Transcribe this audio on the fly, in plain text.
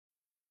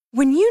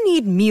When you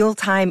need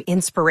mealtime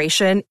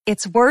inspiration,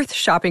 it's worth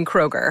shopping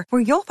Kroger,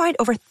 where you'll find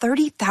over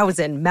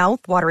 30,000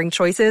 mouth-watering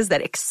choices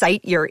that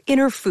excite your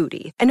inner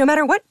foodie. And no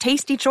matter what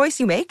tasty choice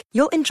you make,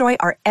 you'll enjoy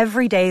our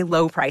everyday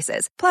low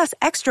prices, plus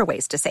extra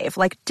ways to save,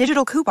 like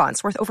digital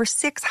coupons worth over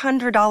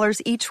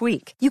 $600 each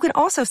week. You can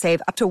also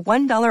save up to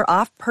 $1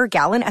 off per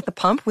gallon at the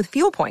pump with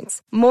fuel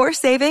points. More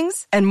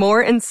savings and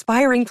more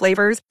inspiring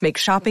flavors make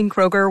shopping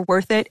Kroger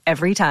worth it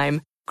every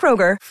time.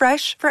 Kroger,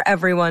 fresh for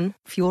everyone.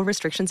 Fuel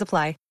restrictions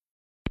apply.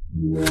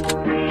 Welcome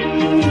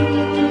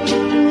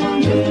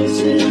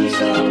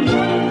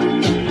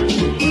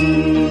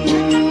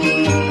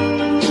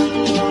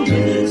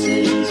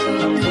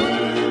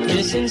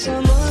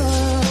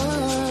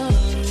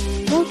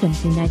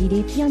to 90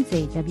 Day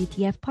Fiancé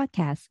WTF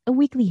Podcast, a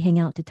weekly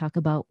hangout to talk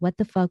about what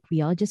the fuck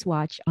we all just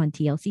watched on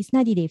TLC's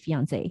 90 Day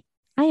Fiancé.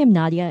 I am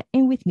Nadia,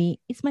 and with me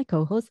is my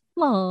co-host,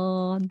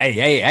 Lon.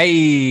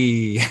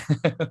 Hey.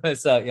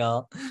 What's up,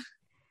 y'all?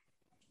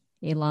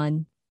 Hey,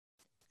 Lon.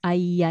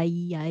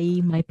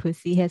 Ay, my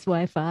pussy has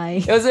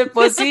Wi-Fi. Was it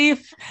pussy?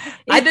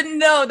 I didn't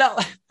know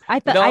that. I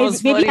thought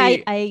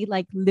I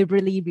like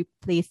liberally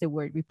replaced the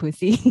word with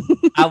pussy.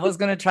 I was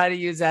gonna try to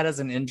use that as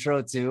an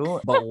intro too,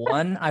 but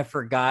one, I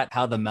forgot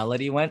how the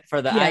melody went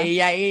for the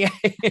ay,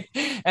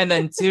 and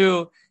then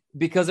two,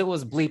 because it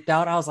was bleeped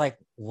out, I was like,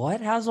 "What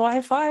has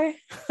Wi-Fi?"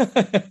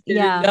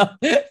 Yeah,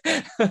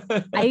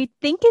 I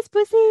think it's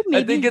pussy.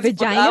 Maybe I think it's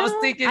vagina. I was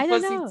thinking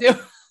pussy too.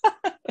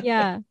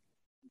 Yeah.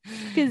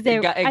 Because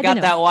it got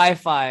that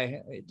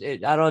Wi-Fi.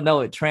 I don't know.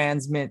 It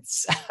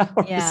transmits.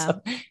 Yeah,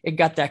 it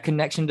got that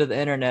connection to the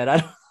internet.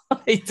 I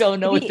don't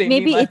know what they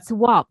maybe mean. Maybe it's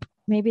WAP.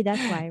 Maybe that's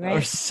why, right?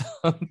 Or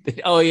something.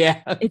 Oh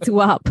yeah, it's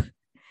WAP.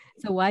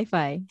 So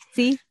Wi-Fi.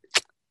 See,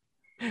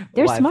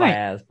 they're Wi-Fi smart.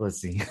 Ass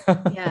pussy.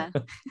 Yeah.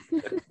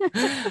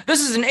 This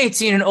is an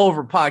 18 and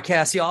over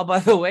podcast, y'all. By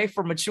the way,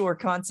 for mature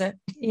content.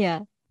 Yeah.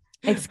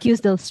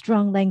 Excuse the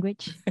strong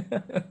language.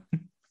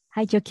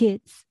 Hide your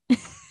kids.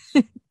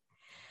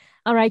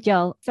 All right,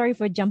 y'all. Sorry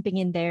for jumping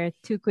in there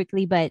too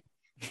quickly, but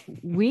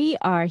we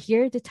are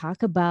here to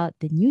talk about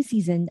the new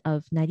season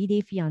of 90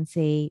 Day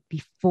Fiancé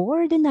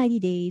before the 90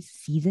 Days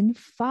season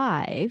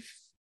 5.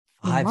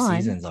 5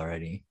 seasons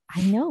already.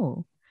 I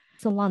know.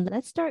 So, Lon,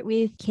 let's start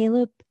with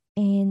Caleb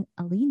and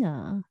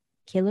Alina.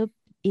 Caleb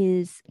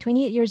is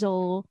 28 years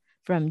old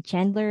from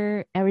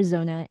Chandler,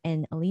 Arizona,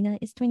 and Alina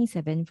is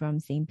 27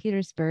 from St.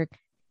 Petersburg,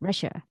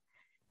 Russia.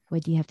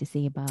 What do you have to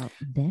say about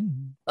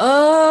them?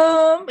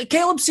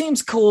 Caleb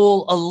seems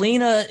cool.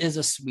 Alina is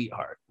a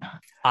sweetheart.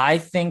 I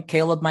think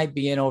Caleb might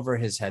be in over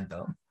his head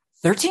though.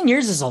 13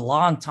 years is a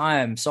long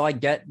time, so I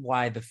get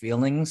why the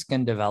feelings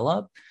can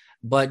develop.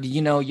 But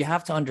you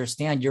have to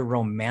understand you're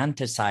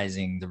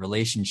romanticizing the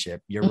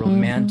relationship. You're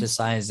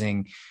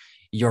romanticizing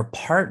your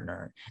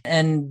partner.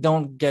 And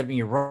don't get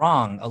me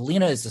wrong,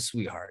 Alina is a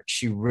sweetheart.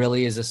 She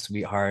really is a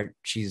sweetheart.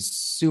 She's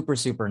super,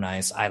 super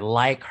nice. I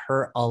like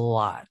her a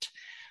lot.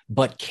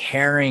 But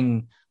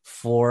caring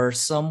for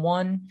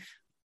someone,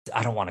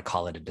 I don't want to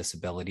call it a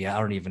disability. I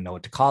don't even know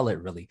what to call it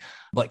really.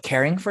 But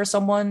caring for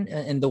someone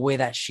in the way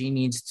that she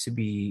needs to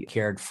be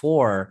cared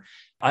for,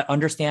 I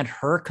understand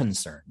her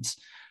concerns,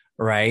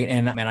 right?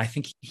 And I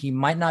think he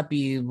might not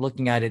be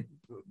looking at it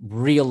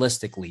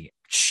realistically.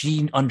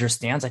 She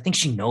understands. I think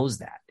she knows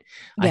that.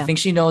 Yeah. I think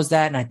she knows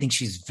that. And I think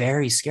she's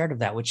very scared of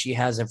that, which she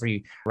has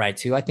every right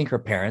to. I think her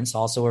parents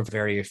also are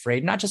very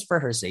afraid, not just for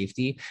her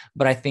safety,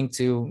 but I think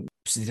too,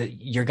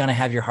 you're going to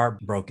have your heart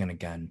broken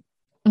again.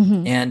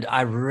 Mm-hmm. And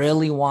I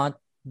really want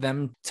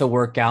them to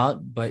work out.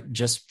 But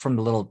just from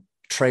the little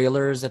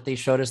trailers that they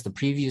showed us, the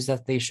previews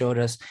that they showed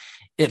us,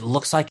 it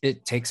looks like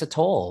it takes a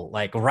toll.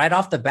 Like right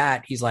off the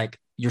bat, he's like,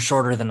 "You're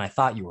shorter than I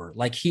thought you were."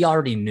 Like he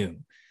already knew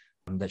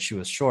that she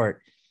was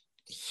short.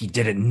 He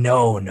didn't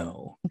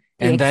know.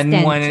 And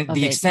then when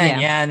the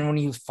extent, and when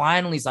he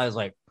finally saw, I was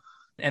like,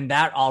 and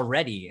that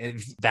already,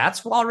 if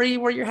that's already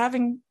where you're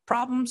having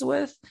problems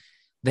with,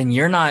 then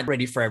you're not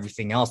ready for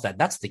everything else.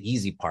 That's the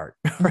easy part,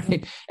 right?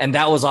 Mm-hmm. And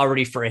that was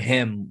already for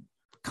him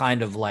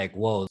kind of like,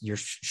 whoa, you're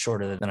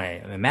shorter than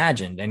I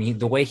imagined. And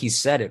the way he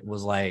said it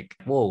was like,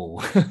 whoa,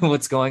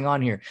 what's going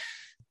on here?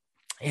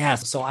 Yeah,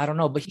 so I don't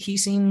know, but he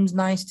seems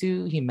nice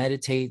too. He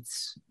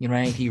meditates,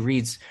 right? He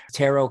reads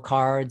tarot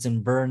cards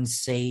and burns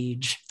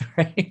sage,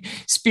 right?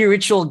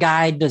 Spiritual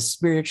guide to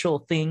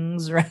spiritual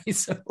things, right?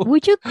 So,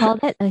 would you call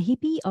that a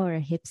hippie or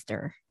a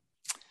hipster?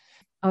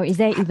 Or is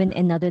there even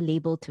another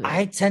label to it?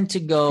 I tend to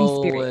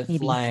go with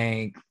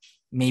maybe.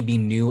 Maybe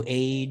new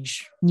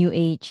age. New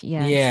age,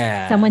 yeah.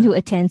 Yeah. Someone who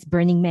attends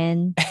Burning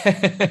Man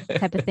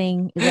type of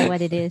thing. Is that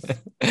what it is?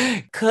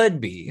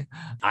 Could be.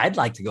 I'd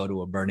like to go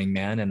to a Burning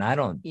Man and I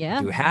don't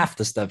do half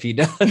the stuff he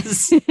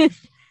does.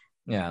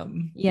 Yeah.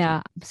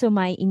 Yeah. So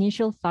my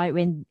initial thought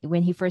when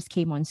he first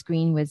came on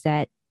screen was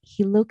that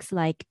he looks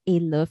like a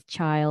love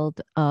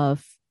child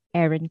of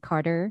Aaron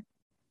Carter.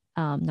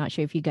 Not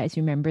sure if you guys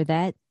remember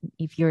that.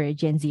 If you're a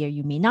Gen Zer,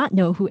 you may not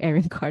know who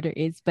Aaron Carter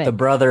is, but the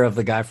brother of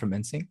the guy from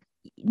NSYNC?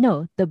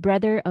 No, the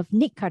brother of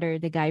Nick Carter,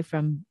 the guy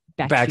from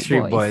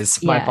Backstreet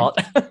Boys. My Yeah. fault.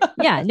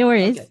 Yeah, no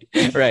worries.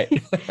 Okay.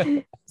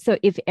 Right. So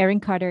if Aaron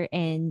Carter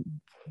and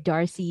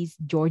Darcy's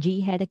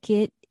Georgie had a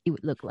kid, it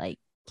would look like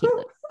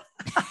Caleb.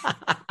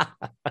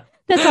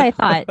 That's what I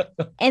thought.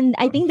 And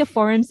I think the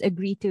forums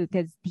agree too,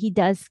 because he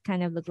does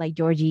kind of look like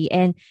Georgie.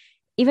 And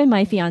even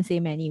my fiance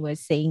Manny was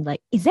saying,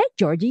 like, is that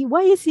Georgie?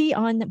 Why is he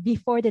on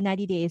before the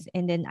 90 days?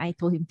 And then I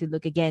told him to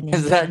look again. And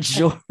Is that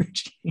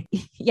Georgie?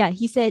 yeah,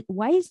 he said,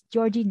 why is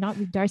Georgie not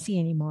with Darcy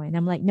anymore? And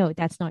I'm like, no,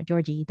 that's not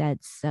Georgie.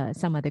 That's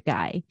some other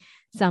guy,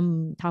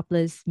 some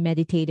topless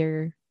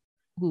meditator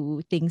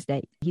who thinks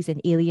that he's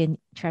an alien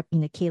trapped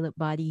in a Caleb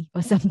body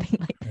or something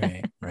like that.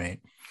 Right, right.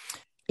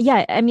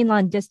 Yeah, I mean,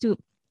 Lon, just to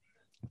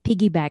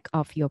piggyback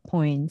off your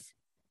points,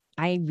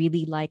 I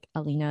really like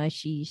Alina.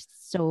 She's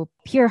so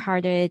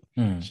pure-hearted.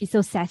 She's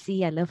so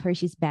sassy. I love her.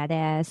 She's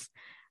badass.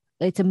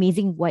 It's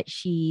amazing what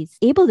she's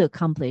able to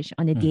accomplish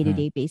on a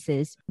day-to-day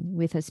basis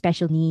with her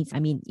special needs. I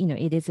mean, you know,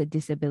 it is a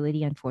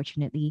disability,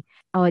 unfortunately,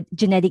 or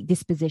genetic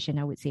disposition,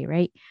 I would say,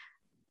 right?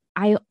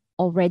 I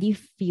already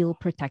feel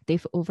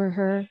protective over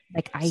her.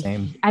 Like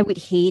Same. I would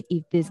hate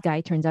if this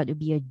guy turns out to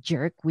be a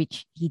jerk,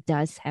 which he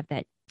does have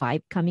that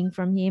vibe coming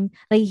from him.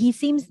 Like he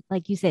seems,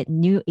 like you said,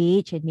 new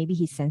age, and maybe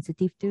he's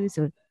sensitive too,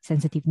 so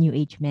sensitive new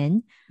age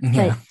men.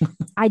 Yeah. But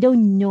I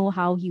don't know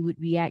how he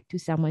would react to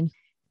someone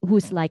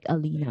who's like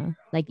Alina,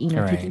 like, you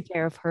know, Right. taking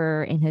care of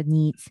her and her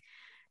needs.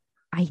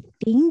 I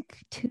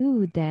think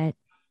too that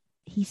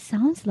he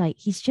sounds like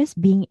he's just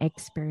being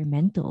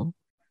experimental,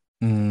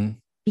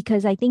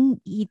 because I think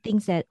he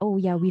thinks that, oh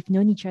yeah, we've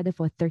known each other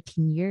for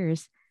 13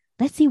 years.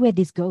 Let's see where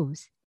this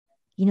goes.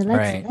 You know,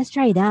 Right. let's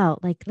try it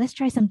out. Like, let's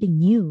try something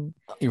new.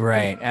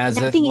 Right. As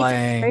I if think it's like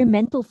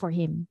experimental for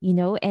him, you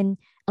know. And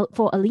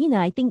for Alina,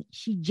 I think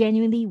she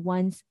genuinely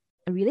wants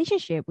a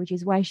relationship, which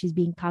is why she's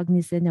being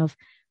cognizant of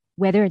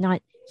whether or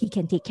not he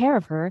can take care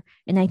of her.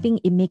 And I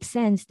think it makes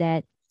sense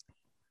that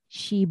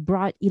she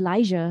brought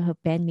Elijah, her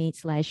bandmate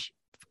slash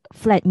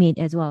flatmate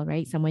as well,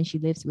 right? Someone she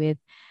lives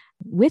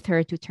with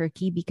her to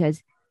Turkey,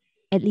 because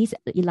at least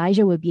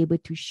Elijah will be able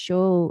to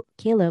show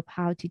Caleb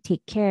how to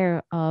take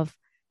care of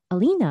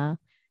Alina.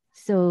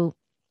 So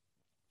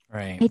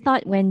right. I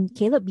thought when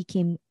Caleb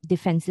became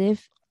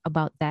defensive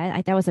about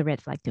that, that was a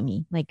red flag to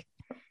me. Like,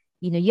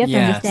 you know, you have to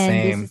understand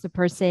same. this is a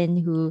person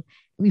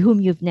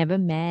whom you've never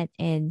met,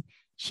 and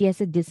she has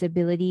a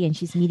disability, and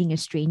she's meeting a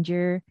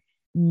stranger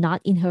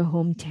not in her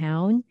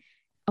hometown.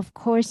 Of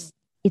course,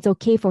 it's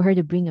okay for her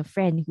to bring a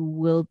friend who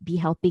will be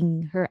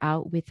helping her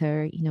out with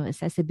her, you know,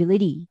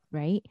 accessibility,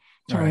 right?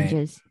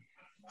 Challenges.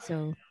 Right.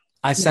 So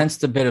I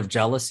sensed a bit of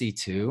jealousy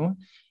too.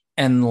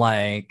 And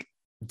like,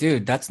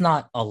 dude, that's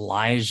not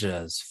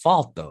Elijah's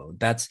fault though.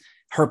 That's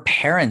her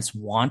parents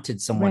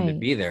wanted someone to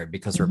be there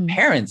because her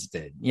parents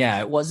did. Yeah,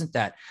 it wasn't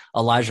that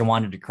Elijah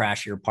wanted to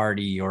crash your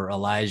party, or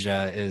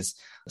Elijah is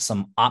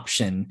some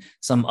option,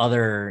 some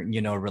other,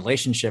 you know,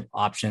 relationship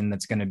option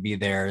that's going to be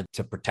there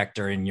to protect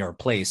her in your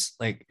place.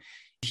 Like,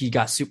 he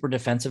got super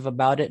defensive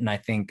about it. And I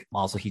think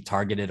also he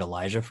targeted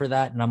Elijah for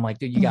that. And I'm like,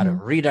 dude, you got to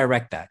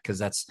redirect that, because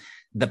that's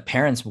the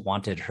parents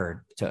wanted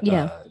her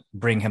to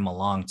bring him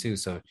along too.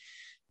 So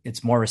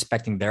it's more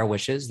respecting their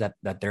wishes that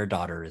their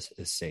daughter is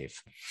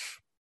safe.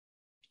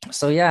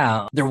 So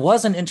yeah, there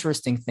was an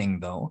interesting thing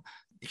though.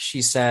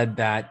 She said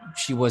that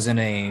she was in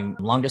a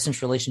long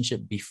distance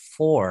relationship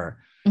before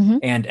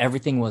and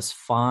everything was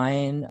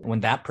fine when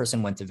that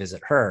person went to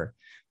visit her.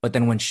 But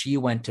then when she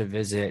went to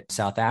visit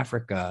South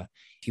Africa,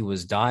 he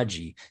was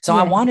dodgy. So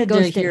I wanted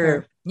to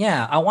hear,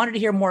 I wanted to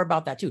hear more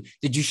about that too.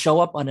 Did you show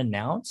up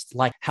unannounced?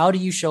 Like, how do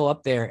you show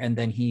up there and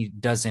then he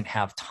doesn't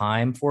have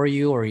time for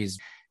you, or he's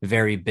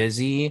very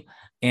busy?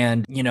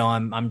 And, you know,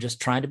 I'm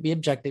just trying to be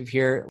objective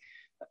here.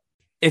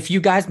 If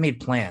you guys made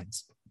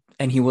plans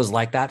and he was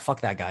like that,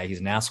 fuck that guy. He's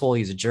an asshole.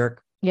 He's a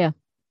jerk. Yeah.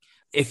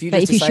 If you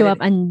show up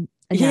and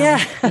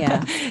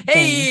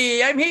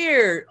hey, I'm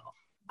here.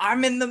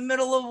 I'm in the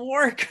middle of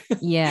work.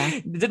 Yeah.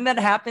 Didn't that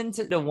happen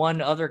to the one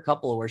other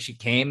couple where she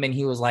came and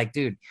he was like,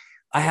 dude,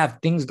 I have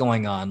things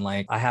going on.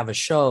 Like, I have a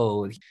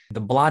show.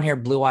 The blonde hair,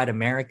 blue eyed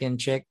American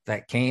chick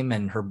that came,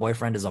 and her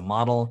boyfriend is a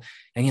model.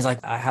 And he's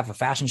like, I have a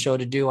fashion show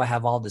to do. I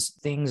have all these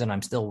things and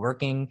I'm still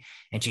working.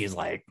 And she's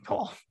like,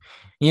 oh,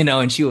 you know,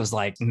 and she was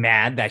like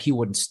mad that he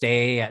wouldn't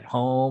stay at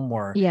home,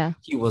 or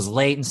he was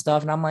late and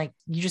stuff. And I'm like,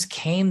 you just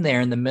came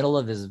there in the middle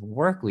of his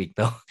work week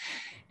though.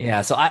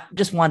 Yeah. So I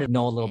just wanted to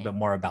know a little bit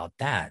more about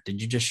that.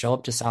 Did you just show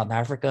up to South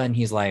Africa? And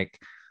he's like,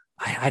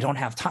 I don't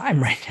have time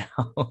right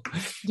now.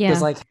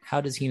 Because like,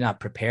 how does he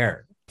not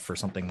prepare for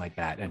something like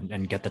that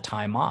and get the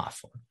time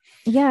off?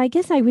 Yeah, I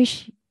guess I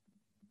wish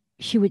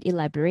she would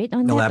elaborate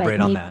on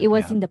that. It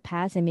was in the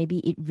past, and maybe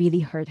it really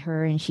hurt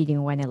her and she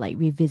didn't want to like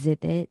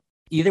revisit it.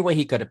 Either way,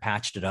 he could have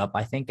patched it up,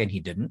 I think, and he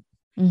didn't.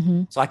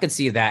 So I could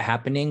see that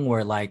happening,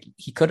 where like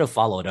he could have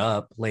followed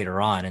up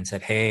later on and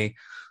said, hey,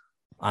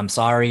 I'm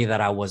sorry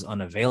that I was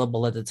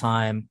unavailable at the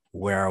time.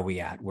 Where are we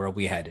at? Where are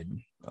we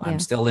headed? I'm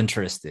still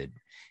interested.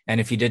 And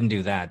if he didn't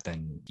do that,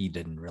 then he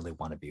didn't really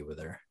want to be with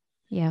her.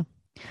 Yeah.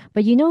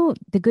 But you know,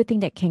 the good thing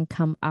that can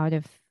come out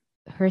of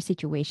her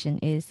situation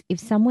is if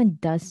someone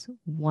does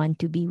want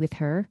to be with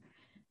her,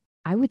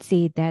 I would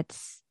say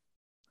that's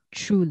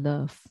true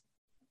love.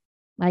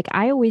 Like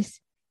I always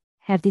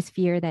have this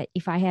fear that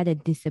if I had a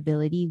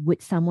disability,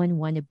 would someone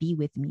want to be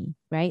with me,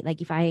 right?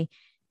 Like if I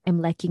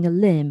am lacking a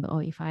limb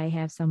or if I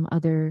have some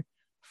other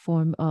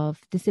form of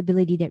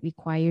disability that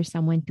requires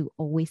someone to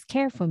always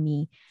care for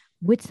me,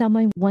 would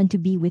someone want to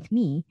be with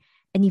me?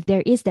 And if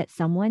there is that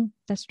someone,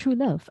 that's true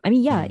love. I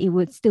mean, yeah, it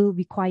would still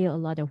require a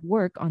lot of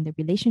work on the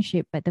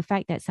relationship, but the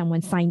fact that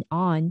someone signed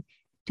on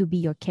to be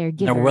your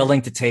caregiver, they're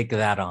willing to take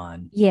that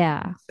on.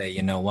 Yeah. Say,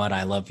 you know what?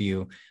 I love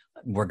you.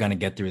 We're going to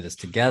get through this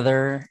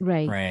together.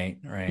 Right.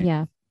 Right.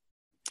 Yeah.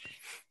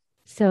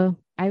 So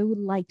I would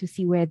like to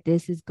see where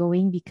this is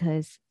going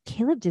because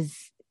Caleb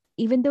just,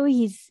 even though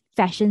he's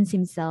fashions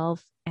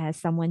himself as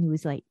someone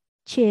who's like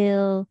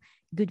chill,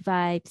 good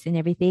vibes and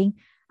everything,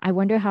 I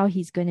wonder how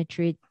he's going to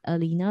treat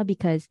Alina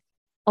because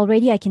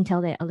already I can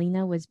tell that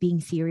Alina was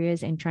being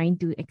serious and trying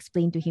to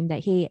explain to him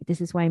that, hey,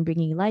 this is why I'm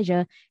bringing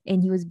Elijah.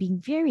 And he was being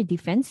very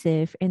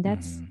defensive. And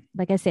that's,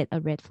 like I said, a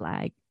red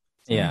flag.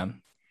 So. Yeah.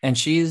 And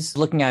she's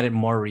looking at it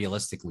more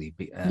realistically.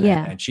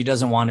 And she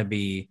doesn't want to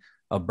be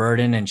a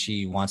burden and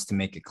she wants to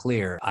make it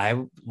clear. I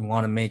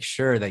want to make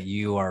sure that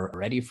you are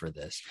ready for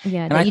this.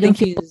 Yeah. And I think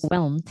he's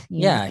overwhelmed.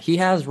 Yeah. He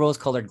has rose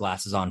colored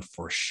glasses on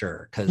for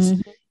sure. Because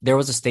there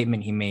was a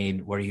statement he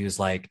made where he was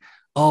like,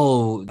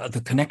 oh, the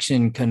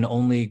connection can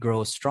only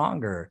grow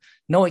stronger.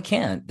 No, it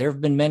can't. There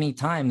have been many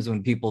times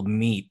when people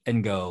meet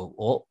and go,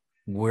 well,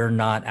 we're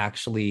not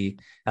actually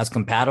as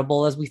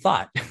compatible as we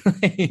thought.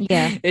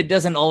 It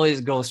doesn't always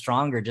go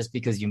stronger just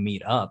because you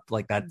meet up.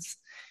 Like that's,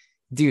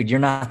 dude, you're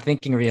not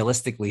thinking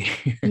realistically.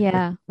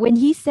 Yeah. When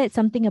he said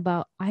something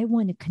about, I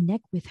want to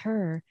connect with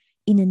her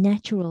in a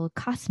natural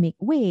cosmic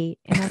way.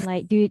 And I'm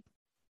like, dude,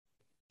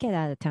 get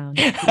out of town.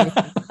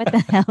 What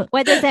the hell?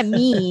 What does that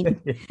mean?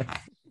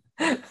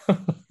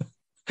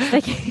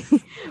 Like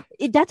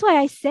that's why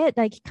I said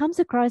like he comes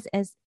across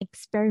as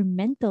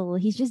experimental.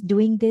 He's just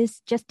doing this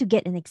just to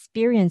get an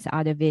experience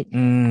out of it.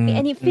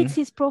 And it fits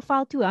his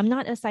profile too. I'm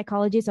not a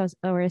psychologist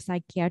or a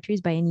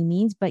psychiatrist by any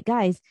means, but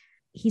guys,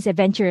 he's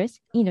adventurous.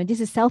 You know,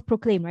 this is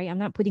self-proclaimed, right? I'm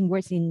not putting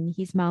words in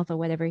his mouth or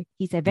whatever.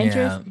 He's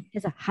adventurous,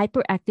 has a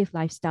hyperactive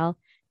lifestyle,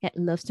 that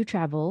loves to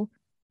travel,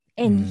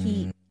 and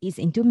he is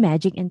into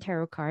magic and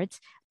tarot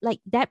cards. Like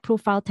that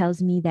profile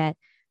tells me that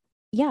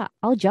yeah,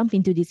 I'll jump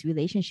into this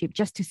relationship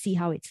just to see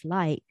how it's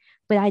like,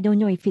 but I don't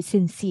know if it's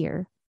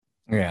sincere.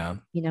 Yeah.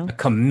 You know, a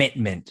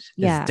commitment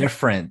is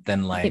different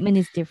than like, commitment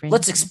is different.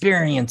 Let's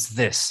experience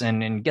this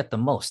and get the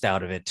most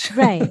out of it.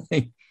 Right.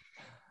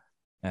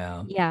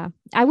 Yeah. Yeah.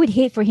 I would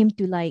hate for him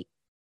to like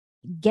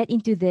get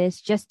into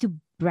this just to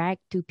brag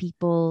to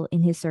people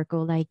in his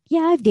circle. Like,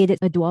 yeah, I've dated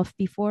a dwarf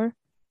before.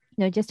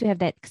 You know, just to have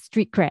that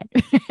street cred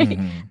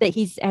that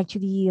he's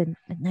actually a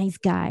nice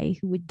guy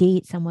who would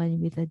date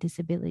someone with a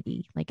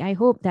disability. Like, I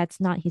hope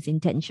that's not his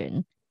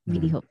intention.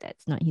 Really hope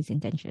that's not his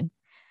intention.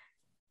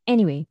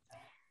 Anyway,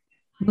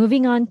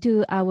 moving on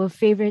to our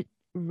favorite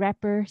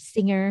rapper,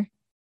 singer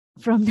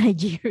from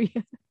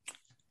Nigeria.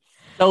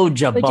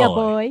 Soulja Soulja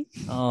Boy.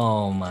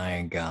 Oh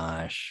my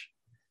gosh.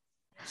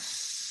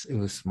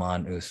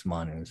 Usman.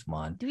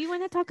 Do we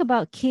want to talk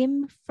about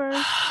Kim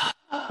first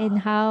and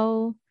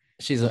how...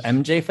 She's an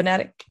MJ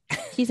fanatic.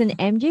 She's an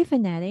MJ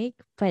fanatic,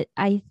 but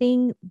I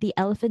think the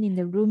elephant in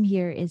the room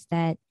here is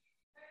that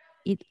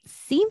it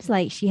seems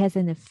like she has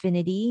an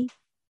affinity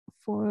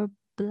for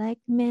Black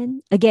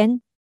men.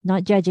 Again,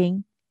 not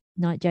judging.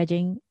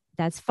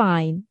 That's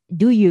fine.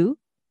 Do you?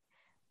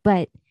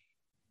 But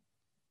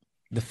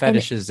the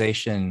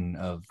fetishization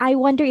of... I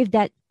wonder if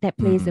that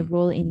plays a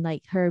role in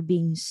like her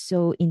being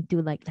so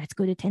into like, let's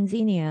go to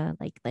Tanzania.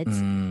 Like,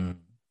 let's...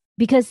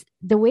 Because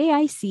the way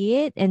I see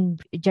it,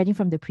 and judging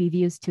from the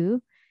previews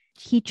too,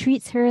 he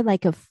treats her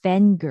like a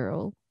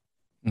fangirl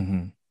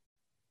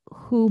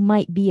who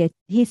might be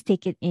his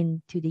ticket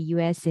into the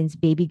US since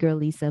baby girl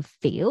Lisa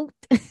failed.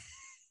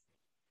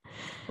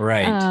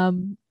 Right.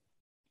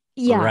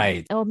 Yeah.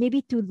 Right. Or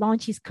maybe to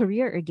launch his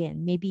career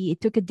again. Maybe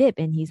it took a dip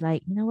and he's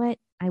like, you know what?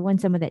 I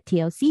want some of that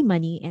TLC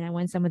money and I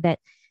want some of that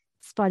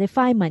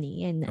Spotify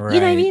money. And you know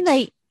what I mean?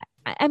 Like,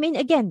 I mean,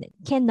 again,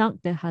 can't knock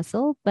the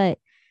hustle, but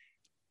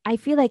I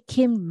feel like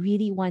Kim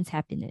really wants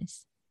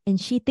happiness and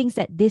she thinks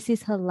that this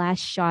is her last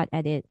shot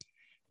at it.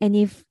 And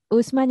if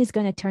Usman is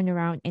going to turn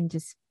around and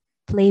just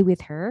play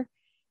with her,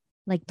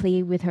 like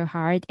play with her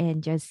heart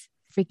and just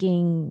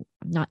freaking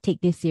not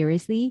take this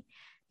seriously,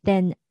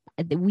 then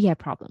we have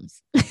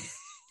problems.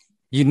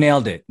 You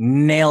nailed it.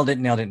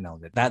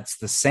 That's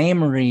the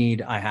same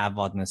read I have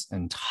on this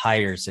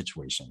entire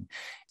situation.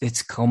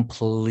 It's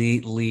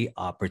completely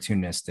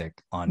opportunistic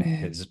on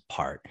his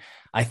part.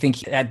 I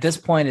think at this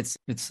point,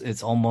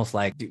 it's almost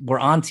like we're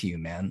on to you,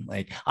 man.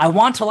 Like I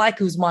want to like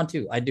Usman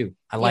too. I do.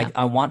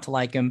 I want to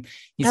like him.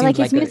 I like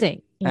his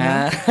music.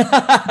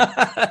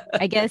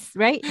 I guess,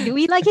 right? Do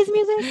we like his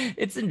music?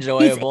 It's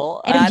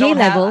enjoyable. MJ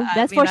level,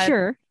 that's for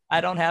sure. I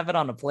don't have it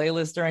on a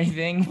playlist or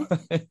anything.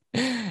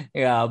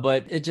 Yeah,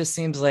 but it just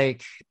seems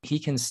like he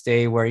can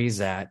stay where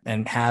he's at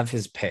and have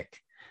his pick.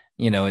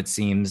 it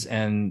seems.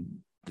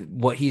 And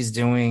what he's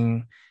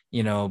doing,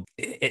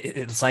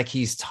 it's like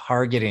he's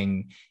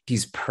preying,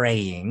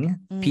 Preying,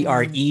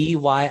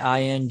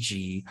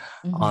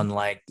 on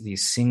like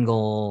these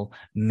single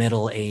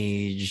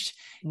middle-aged,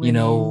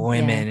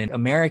 women and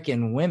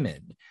American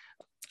women.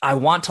 I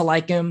want to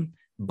like him,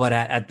 but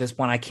at this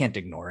point, I can't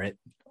ignore it.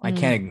 I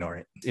can't ignore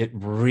it. It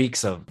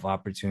reeks of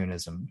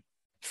opportunism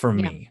for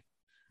me.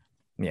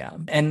 Yeah.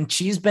 And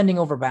she's bending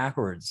over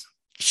backwards.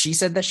 She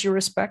said that she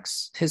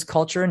respects his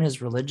culture and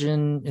his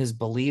religion, his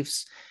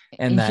beliefs.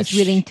 And that she's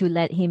willing to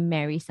let him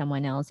marry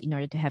someone else in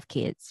order to have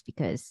kids,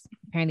 because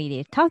apparently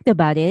they've talked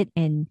about it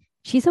and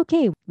she's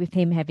okay with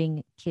him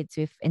having kids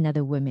with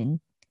another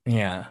woman.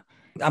 Yeah.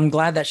 I'm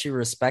glad that she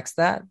respects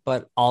that,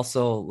 but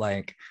also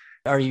like,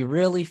 are you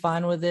really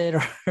fine with it?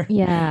 Or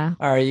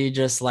are you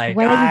just like,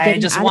 I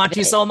just want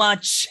you so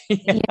much?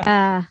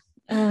 Yeah.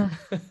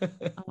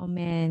 Oh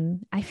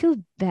man, I feel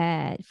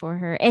bad for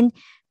her. And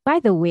by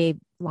the way,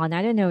 Lon,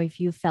 I don't know if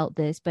you felt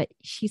this, but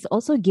she's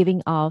also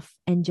giving off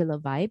Angela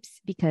vibes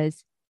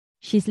because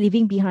she's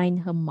leaving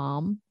behind her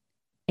mom,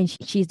 and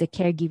she's the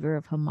caregiver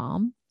of her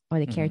mom, or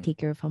the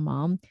caretaker of her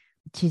mom.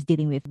 She's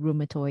dealing with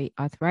rheumatoid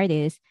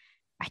arthritis.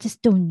 I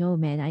just don't know,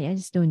 man. I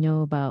just don't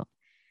know about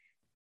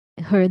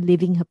her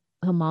leaving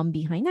her mom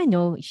behind. I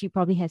know she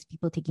probably has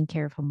people taking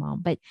care of her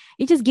mom, but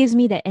it just gives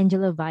me that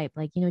Angela vibe,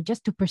 like,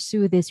 just to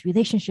pursue this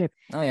relationship.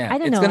 Oh yeah,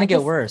 it's gonna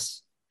get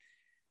worse.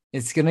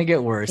 It's gonna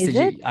get worse.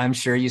 I'm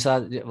sure you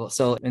saw.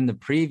 So in the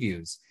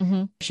previews,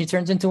 she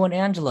turns into an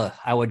Angela.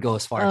 I would go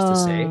as far as to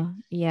say,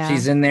 yeah,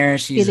 she's in there.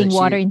 She's spilling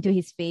water into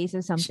his face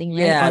or something, right?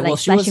 Yeah, or like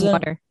splashing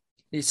water.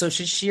 So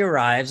she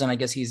arrives, and I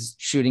guess he's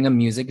shooting a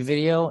music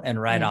video,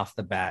 and right off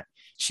the bat,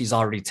 she's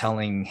already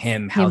telling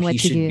him how he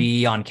should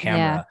be on camera.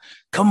 Yeah.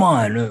 Come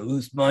on,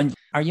 Usman.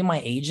 Are you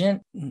my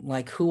agent?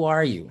 Like, who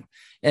are you?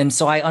 And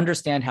so I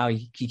understand how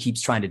he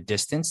keeps trying to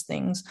distance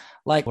things,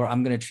 like, or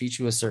I'm going to treat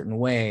you a certain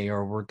way,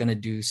 or we're going to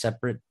do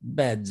separate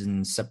beds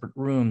and separate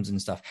rooms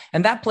and stuff.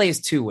 And that plays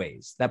two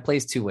ways.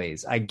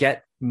 I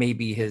get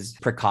maybe his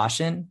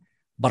precaution,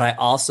 but I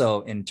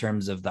also, in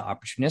terms of the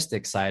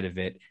opportunistic side of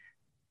it,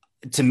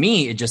 to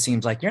me, it just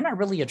seems like you're not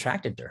really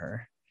attracted to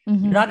her.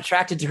 You're not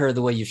attracted to her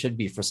the way you should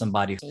be for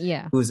somebody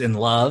who's in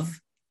love,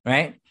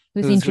 right?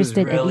 Who's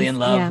interested, who's really in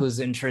love, who's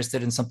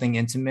interested in something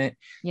intimate.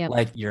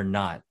 Like, you're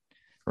not,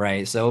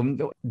 right?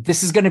 So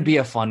this is going to be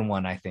a fun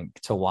one, I think,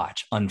 to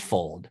watch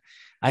unfold.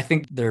 I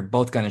think they're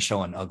both going to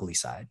show an ugly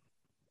side.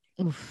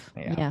 Oof,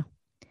 yeah.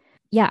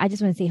 I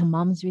just want to say her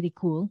mom's really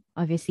cool.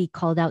 Obviously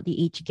called out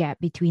the age gap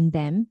between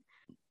them.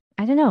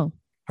 I don't know.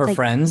 Her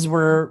friends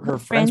were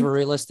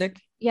realistic.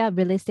 Yeah,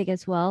 realistic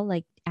as well.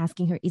 Like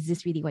asking her, is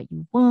this really what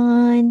you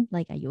want?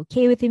 Like, are you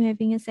okay with him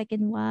having a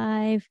second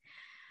wife?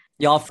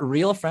 Y'all,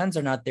 real friends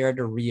are not there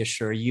to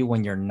reassure you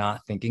when you're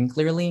not thinking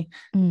clearly.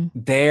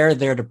 They're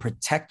there to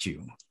protect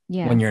you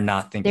when you're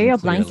not thinking clearly. They're your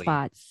blind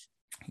spots.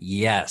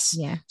 Yes.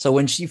 Yeah. So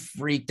when she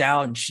freaked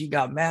out and she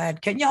got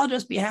mad, can y'all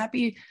just be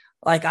happy?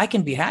 Like, I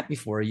can be happy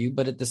for you,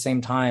 but at the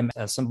same time,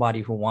 as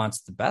somebody who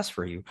wants the best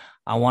for you,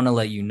 I want to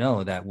let you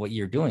know that what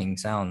you're doing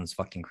sounds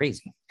fucking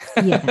crazy.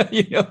 Yeah.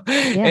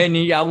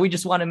 And we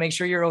just want to make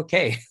sure you're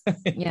okay.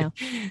 Yeah.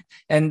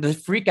 And the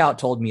freak out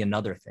told me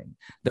another thing.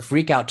 The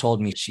freak out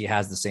told me she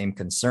has the same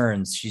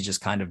concerns. She's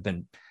just kind of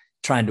been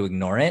trying to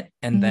ignore it.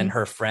 And then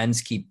her friends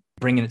keep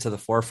bringing it to the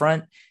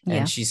forefront,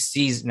 and she's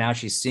seeing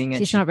it.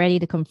 She's not ready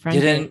to confront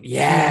it.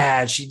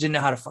 She didn't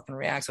know how to fucking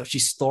react, so she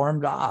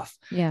stormed off.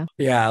 I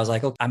was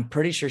like, okay, I'm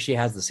pretty sure she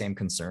has the same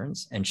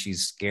concerns, and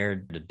she's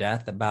scared to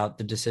death about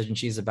the decision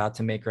she's about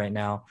to make right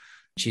now.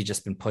 She's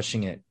just been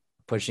pushing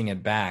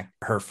it back.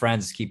 Her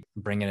friends keep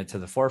bringing it to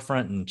the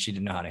forefront, and she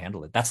didn't know how to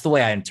handle it. That's the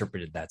way I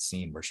interpreted that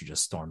scene where she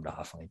just stormed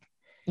off, like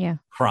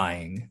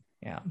crying.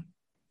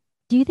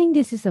 Do you think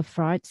this is a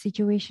fraud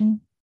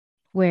situation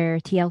where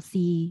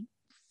TLC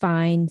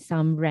find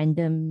some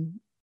random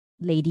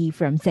lady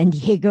from San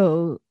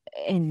Diego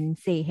and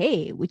say,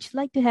 hey, would you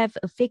like to have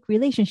a fake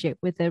relationship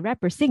with a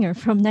rapper singer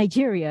from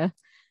Nigeria?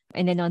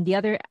 And then on the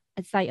other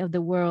side of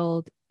the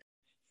world,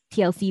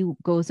 TLC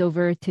goes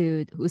over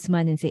to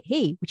Usman and say,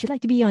 hey, would you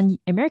like to be on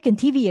American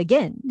TV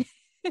again?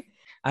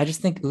 I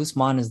just think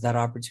Usman is that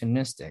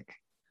opportunistic,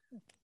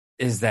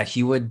 is that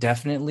he would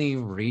definitely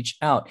reach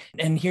out.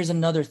 And here's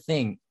another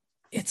thing.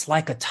 It's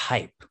like a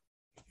type.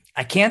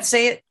 I can't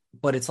say it,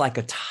 but it's like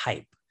a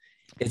type.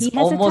 It's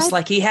almost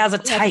like he has a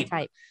type.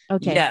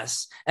 Okay.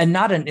 Yes. And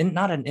not an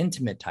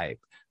intimate type,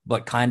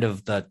 but kind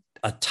of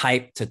a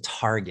type to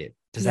target.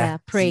 Does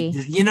that prey?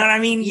 You know what I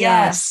mean?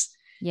 Yeah. Yes.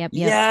 Yep.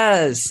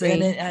 Yes.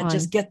 Prey and I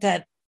just get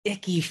that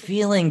icky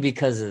feeling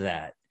because of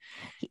that.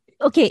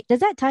 Okay. Does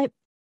that type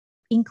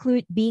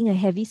include being a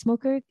heavy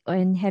smoker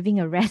and having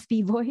a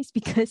raspy voice?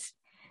 Because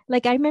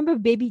like I remember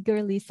baby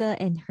girl Lisa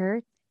and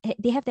her,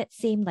 they have that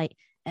same like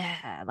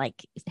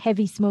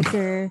heavy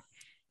smoker.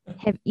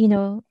 You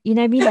know what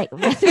I mean? Like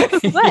what?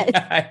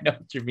 Yeah, I know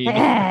what you mean.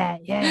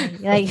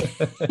 Like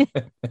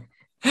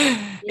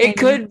it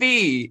could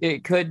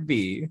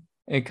be.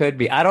 It could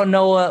be. I don't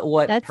know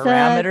what That's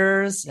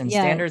parameters and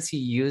yeah. standards he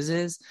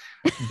uses,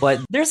 but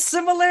there's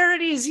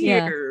similarities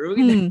Yeah.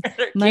 here.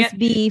 Must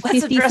be Let's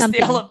 50 address the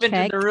something. elephant in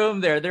Check. the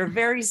room there. They're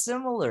very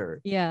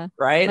similar, Yeah.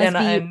 right? Must be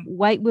And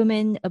white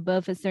woman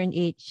above a certain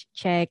age.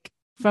 Check.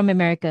 From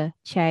America.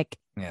 Check.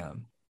 yeah,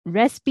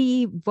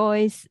 Raspy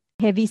voice,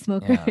 heavy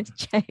smoker. yeah.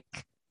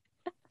 Check.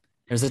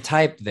 There's a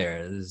type there,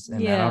 and I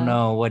don't Yeah.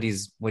 know what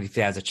if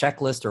he has a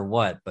checklist or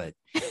what, but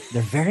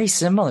they're very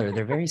similar.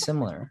 They're very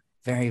similar.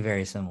 Very,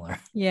 very similar.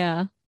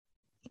 Yeah.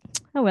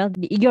 Oh, well,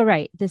 you're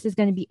right. This is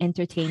going to be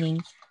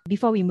entertaining.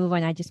 Before we move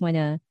on, I just want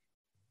to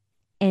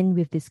end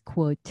with this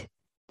quote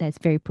that's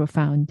very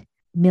profound.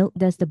 Milk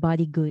does the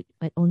body good,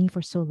 but only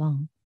for so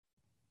long.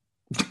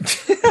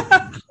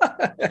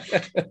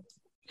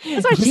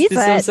 That's what she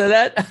said. Say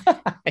that?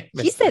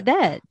 She said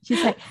that.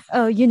 She's like,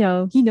 oh, he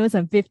knows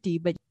I'm 50,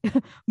 but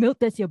milk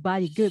does your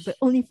body good, but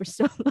only for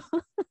so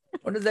long.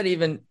 What does that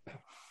even?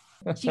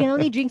 She can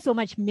only drink so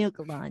much milk,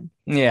 Lon.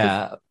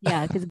 Yeah.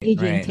 Yeah, because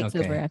aging Right, takes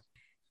okay. over.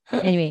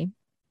 Anyway,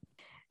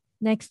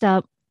 next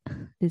up,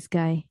 this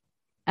guy,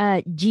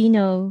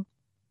 Gino,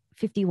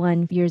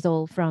 51 years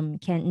old from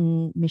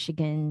Canton,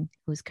 Michigan,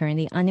 who's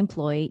currently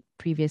unemployed.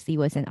 Previously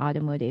was an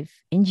automotive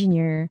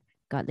engineer,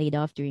 got laid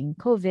off during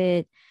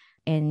COVID,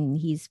 and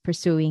he's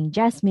pursuing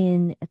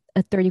Jasmine,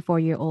 a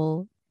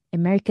 34-year-old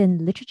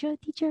American literature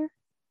teacher.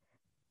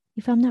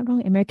 If I'm not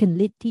wrong, American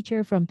lit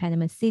teacher from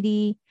Panama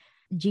City.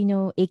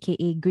 Gino,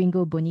 aka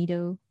Gringo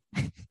Bonito.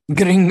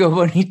 Gringo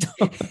Bonito.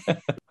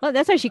 Well,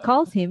 that's how she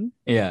calls him.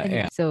 Yeah, And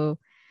yeah. so,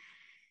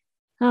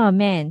 oh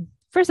man.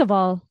 First of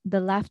all,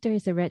 the laughter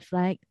is a red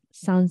flag.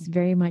 Sounds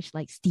very much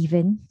like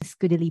Stephen,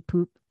 Scoodily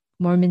Poop,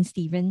 Mormon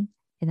Stephen.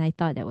 And I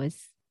thought that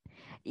was,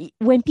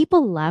 when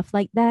people laugh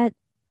like that,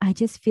 I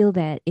just feel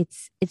that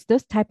it's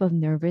those type of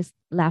nervous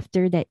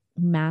laughter that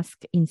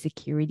mask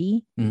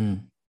insecurity.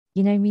 Mm.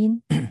 You know what I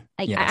mean?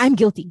 Like, Yes. I'm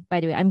guilty, by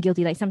the way. I'm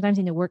guilty. Like sometimes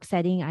in a work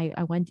setting,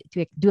 I want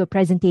to do a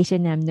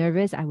presentation and I'm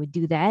nervous. I would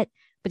do that.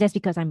 But that's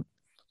because I'm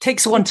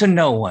Takes one to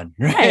know one,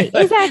 right? Right,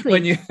 exactly.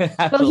 When you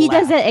have well, to he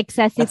does laugh. that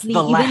That's excessively. the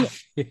Even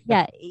laugh.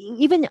 yeah,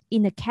 even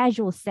in a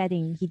casual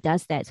setting, he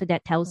does that. So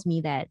that tells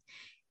me that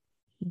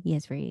he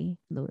has very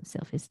low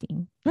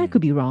self-esteem. I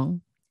could be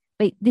wrong.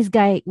 But this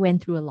guy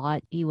went through a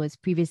lot. He was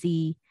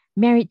previously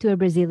married to a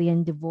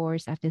Brazilian,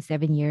 divorced after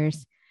 7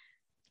 years,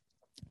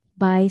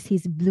 buys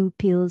his blue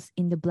pills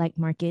in the black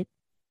market.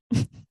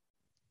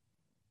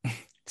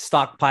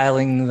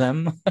 Stockpiling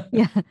them.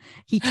 Yeah,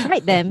 he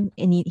tried them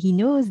and he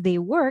knows they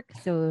work.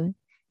 So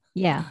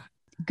yeah,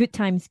 good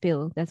times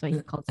pill. That's what he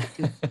calls it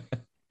too.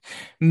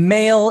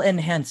 Male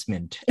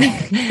enhancement,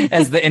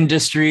 as the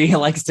industry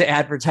likes to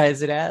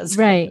advertise it as.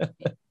 Right.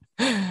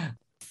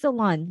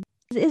 Salon.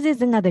 Is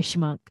this another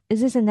schmuck?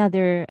 Is this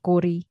another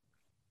Cory?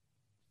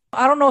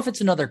 I don't know if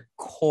it's another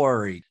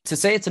Cory. To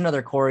say it's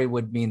another Cory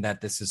would mean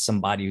that this is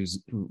somebody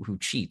who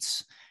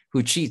cheats.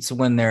 Who cheats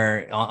when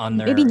they're on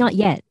their... Maybe not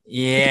yet.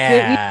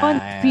 Yeah. On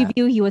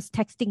preview, he was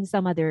texting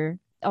some other...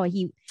 Oh,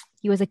 he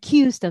was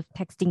accused of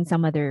texting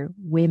some other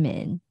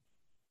women.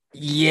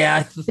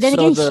 Yeah. But then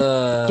again, she's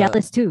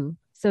jealous too.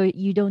 So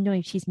you don't know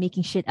if she's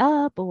making shit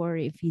up or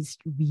if he's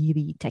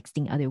really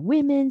texting other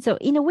women. So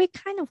in a way,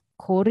 kind of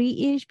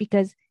Cory-ish,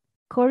 because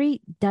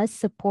Cory does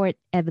support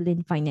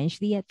Evelyn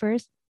financially at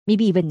first,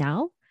 maybe even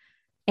now.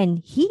 And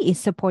he is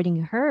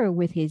supporting her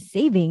with his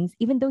savings,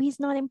 even though he's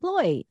not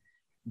employed.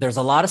 There's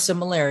a lot of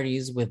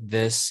similarities with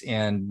this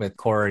and with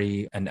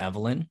Cory and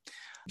Evelyn.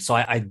 So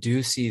I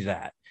do see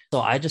that.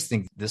 So I just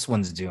think this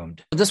one's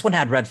doomed. This one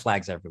had red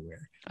flags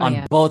everywhere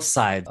on both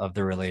sides of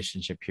the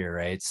relationship here,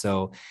 right?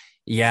 So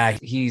yeah,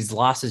 he's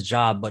lost his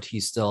job, but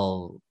he's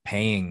still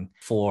paying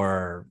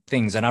for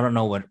things. And I don't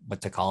know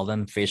what to call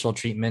them. Facial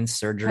treatments,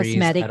 surgeries.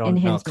 Cosmetic I don't know.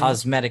 enhancements.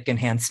 Cosmetic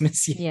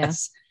enhancements. Yes. Yeah.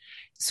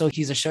 So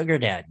he's a sugar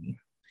daddy.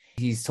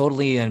 He's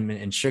totally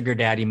in sugar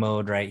daddy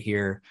mode right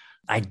here.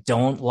 I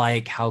don't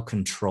like how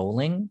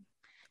controlling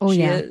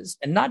she is.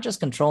 And not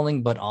just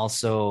controlling, but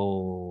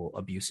also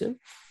abusive,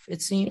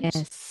 it seems.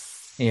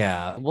 Yes.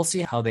 Yeah. We'll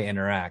see how they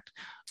interact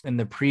in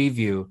the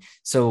preview.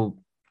 So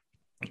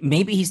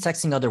maybe he's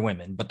texting other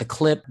women, but the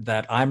clip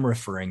that I'm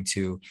referring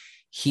to,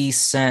 he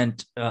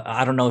sent,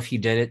 I don't know if he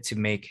did it to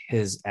make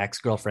his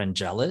ex-girlfriend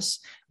jealous,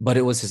 but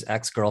it was his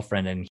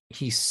ex-girlfriend, and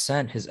he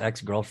sent his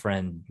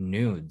ex-girlfriend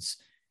nudes.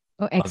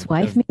 Or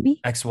ex-wife, maybe?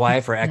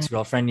 Ex-wife or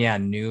ex-girlfriend, yeah,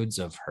 nudes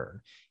of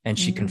her. And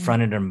she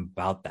confronted him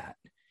about that.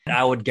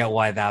 I would get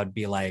why that would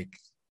be like,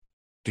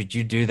 did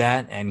you do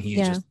that? And he's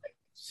just like,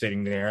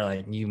 sitting there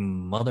like, you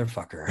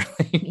motherfucker.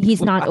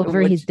 He's not over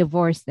his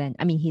divorce then.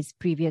 I mean, his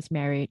previous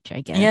marriage,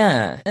 I guess.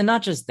 Yeah. And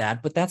not just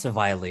that, but that's a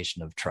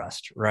violation of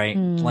trust, right?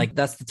 Like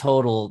that's the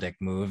total dick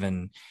move.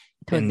 And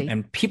totally.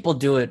 And people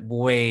do it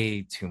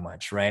way too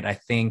much, right? I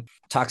think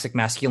toxic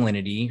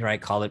masculinity,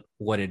 right? Call it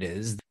what it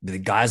is. The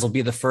guys will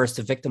be the first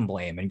to victim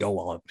blame and go,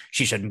 well,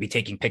 she shouldn't be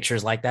taking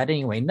pictures like that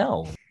anyway.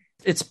 No,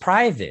 it's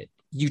private.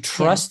 You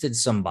trusted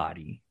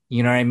somebody.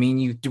 You know what I mean?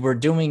 You were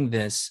doing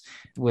this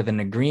with an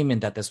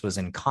agreement that this was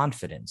in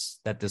confidence,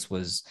 that this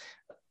was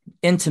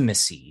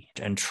intimacy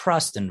and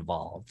trust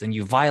involved, and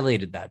you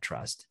violated that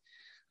trust.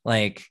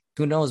 Like,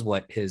 who knows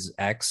what his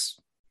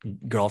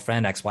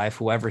ex-girlfriend, ex-wife,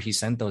 whoever he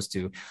sent those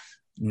to,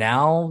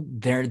 now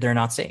they're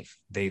not safe.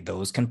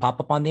 Those can pop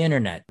up on the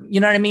internet. You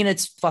know what I mean?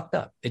 It's fucked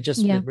up. It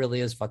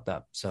really is fucked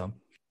up. So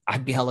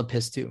I'd be hella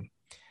pissed too.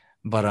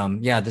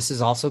 But yeah, this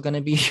is also going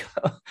to be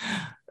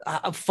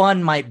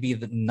fun. Might be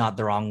not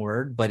the wrong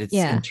word, but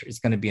it's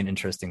going to be an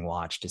interesting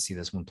watch to see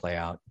this one play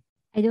out.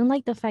 I don't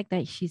like the fact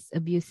that she's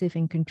abusive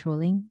and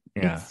controlling.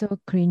 Yeah. It's so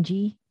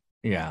cringy.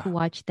 Yeah. To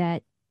watch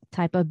that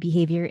type of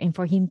behavior, and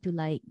for him to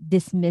like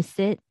dismiss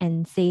it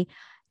and say,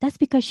 that's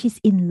because she's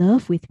in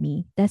love with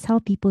me. That's how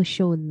people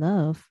show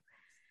love.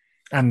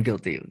 I'm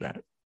guilty of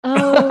that.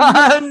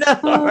 Oh,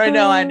 no.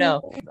 I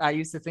know. I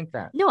used to think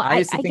that. No, I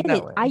used to think get that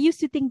it. way. I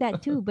used to think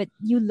that too, but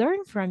you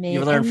learn from it.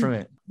 You learn from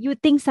it. You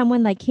would think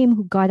someone like him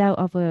who got out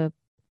of a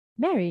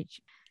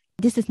marriage,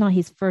 this is not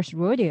his first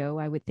rodeo,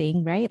 I would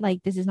think, right?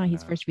 Like, this is not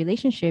his first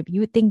relationship.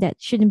 You would think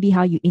that shouldn't be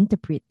how you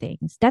interpret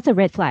things. That's a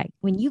red flag.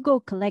 When you go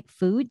collect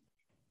food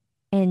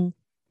and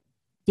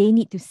they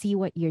need to see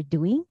what you're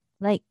doing,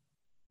 like,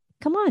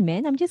 come on,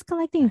 man, I'm just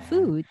collecting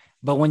food.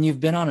 But when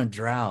you've been on a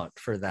drought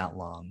for that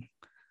long,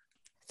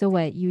 so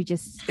what? You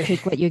just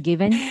take what you're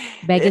given?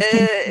 Beggars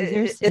can't be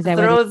choosers? It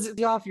throws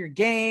you off your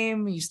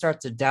game. You start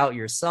to doubt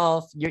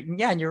yourself.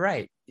 And you're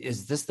right.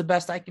 Is this the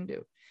best I can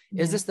do?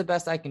 Is this the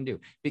best I can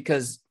do?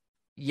 Because,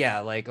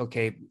 like,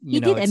 okay, he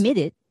did admit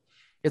it.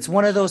 It's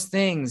one of those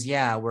things,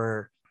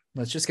 where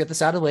let's just get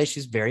this out of the way.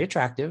 She's very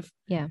attractive.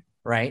 Yeah.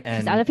 Right.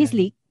 And she's out of his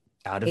league.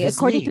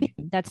 According to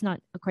him. That's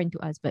not according to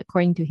us, but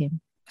according to him.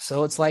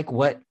 So it's like,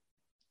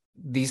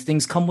 these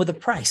things come with a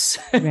price,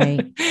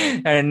 right?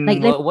 And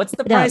like, what's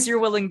the price you're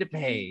willing to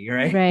pay,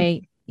 right?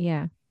 Right.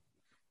 Yeah.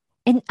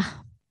 And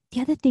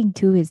the other thing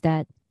too is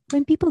that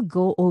when people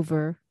go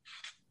over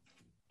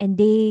and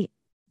they,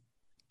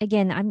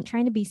 again, I'm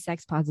trying to be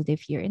sex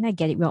positive here, and I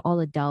get it, we're all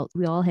adults,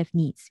 we all have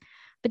needs,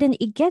 but then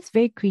it gets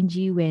very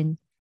cringy when,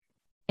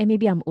 and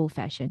maybe I'm old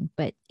fashioned,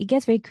 but it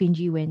gets very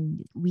cringy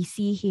when we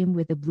see him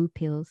with the blue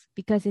pills,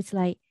 because it's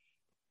like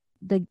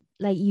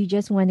you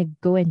just want to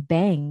go and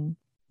bang,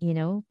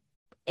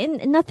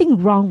 and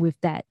nothing wrong with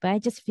that. But I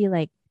just feel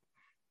like,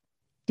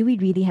 do we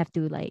really have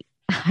to like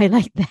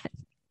highlight that?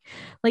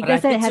 Like I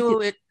said,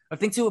 I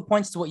think too, it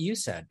points to what you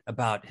said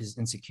about his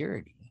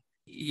insecurity.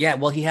 Yeah,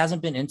 well, he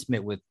hasn't been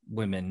intimate with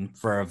women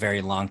for a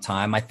very long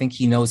time. I think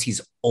he knows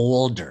he's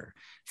older,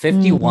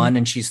 51,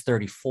 and she's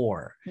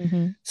 34.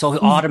 Mm-hmm. So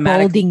he's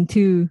automatically balding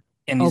too.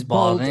 And he's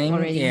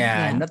balding.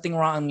 Yeah, nothing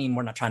wrong. I mean,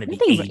 we're not trying to be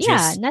ageist.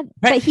 Yeah, right?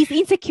 But he's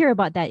insecure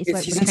about that.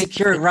 He's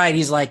insecure, right?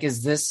 He's like,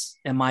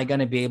 am I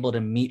going to be able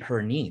to meet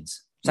her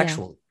needs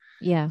sexually?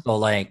 Yeah. So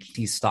like,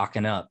 he's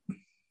stocking up.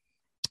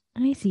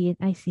 I see it.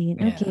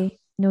 Yeah. Okay.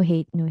 No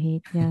hate.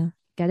 Yeah.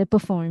 Gotta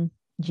perform,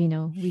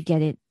 Gino. We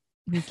get it.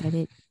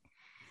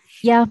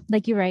 Yeah,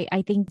 like you're right.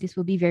 I think this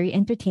will be very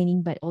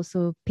entertaining, but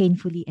also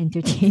painfully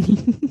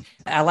entertaining.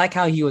 I like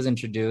how he was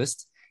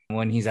introduced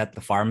when he's at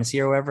the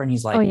pharmacy or whatever, and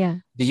he's like,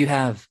 do you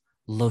have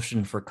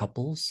lotion for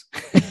couples?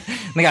 And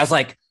the guy's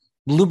like,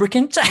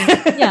 lubricant?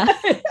 Yeah.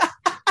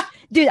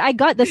 Dude, I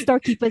got the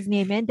storekeeper's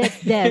name, man.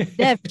 That's Dev.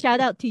 Dev, shout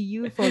out to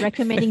you for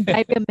recommending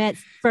diarrhea meds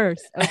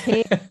first,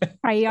 okay?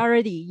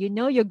 Priority.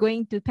 You're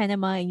going to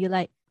Panama and you're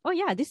like, oh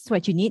yeah, this is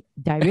what you need,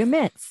 diarrhea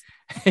meds.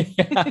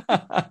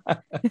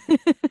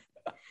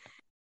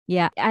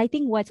 Yeah, I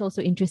think what's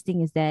also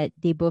interesting is that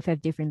they both have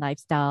different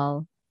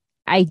lifestyle.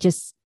 I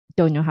just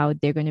don't know how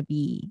they're going to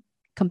be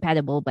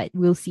compatible, but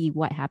we'll see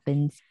what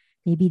happens.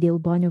 Maybe they'll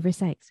bond over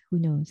sex. Who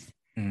knows?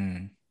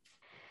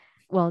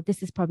 Well,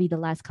 this is probably the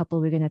last couple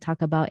we're going to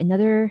talk about.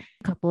 Another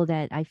couple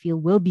that I feel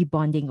will be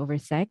bonding over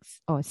sex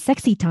or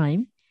sexy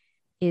time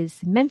is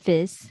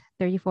Memphis,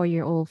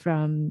 34-year-old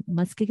from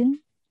Muskegon,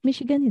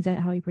 Michigan. Is that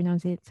how you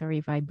pronounce it? Sorry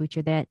if I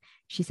butcher that.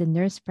 She's a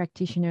nurse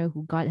practitioner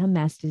who got her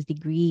master's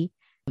degree.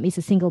 Is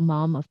a single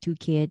mom of 2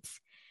 kids.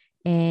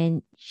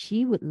 And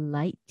she would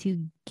like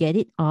to get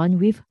it on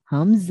with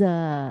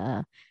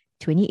Hamza,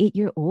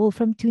 28-year-old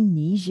from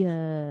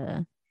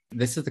Tunisia.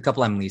 This is the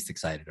couple I'm least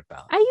excited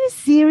about. Are you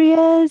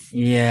serious?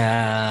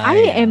 Yeah. I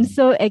am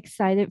so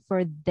excited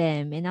for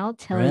them, and I'll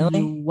tell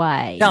you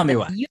why. Tell me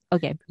why.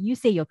 You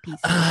say your piece.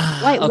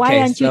 Why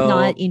aren't you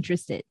not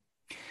interested?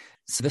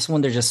 So this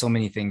one, there's just so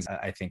many things.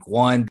 I think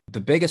one, the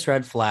biggest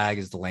red flag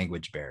is the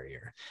language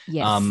barrier.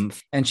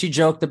 Yes. And she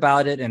joked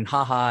about it and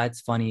haha,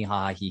 it's funny,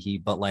 ha hee hee.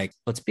 But like,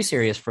 let's be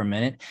serious for a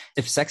minute.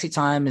 If sexy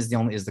time is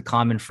the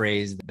common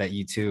phrase that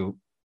you two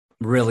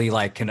really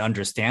like can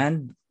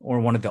understand, or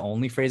one of the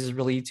only phrases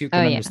really you two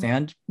can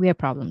understand, we have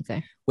problems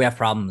there. We have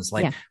problems.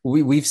 Like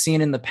we've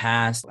seen in the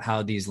past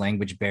how these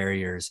language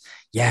barriers,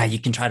 you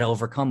can try to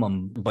overcome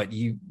them, but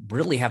you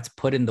really have to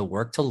put in the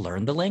work to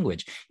learn the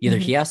language. Either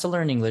he has to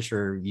learn English,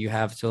 or you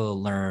have to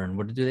learn,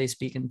 what do they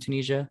speak in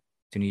Tunisia?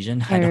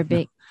 Tunisian?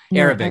 Arabic.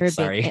 Arabic,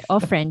 sorry. Or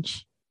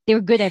French. They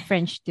were good at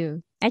French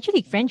too.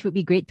 Actually, French would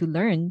be great to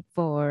learn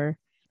for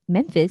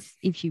Memphis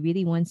if she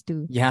really wants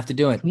to. You have to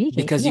do it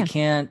because you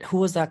can't. Who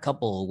was that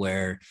couple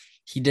where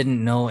they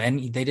didn't know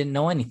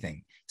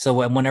anything? So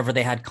whenever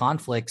they had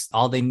conflicts,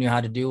 all they knew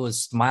how to do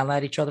was smile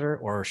at each other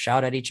or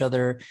shout at each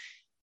other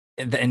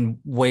in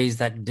ways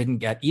that didn't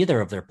get either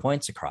of their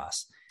points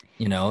across,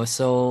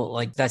 So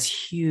like that's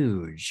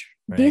huge,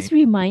 This right?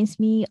 reminds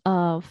me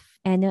of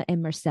Anna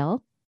and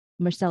Marcel.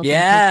 Marcel from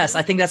Yes, I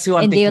Turkey. think that's who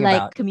I'm And they're thinking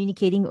like about.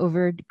 communicating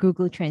over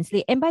Google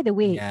Translate. And by the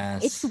way,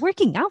 it's Yes.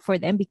 working out for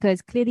them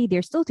because clearly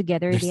they're still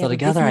together. They're They still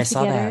have a together. I business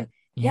saw together. that.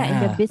 Yeah, and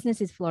their Yeah.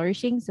 business is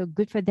flourishing. So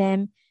good for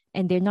them.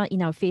 And they're not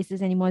in our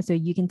faces anymore. So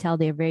you can tell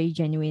they're very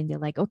genuine. They're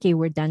like, okay,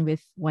 we're done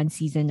with one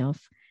season of.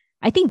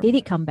 I think they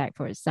did come back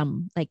for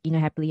some, like,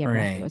 happily ever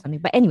after or Right. something.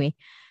 But anyway,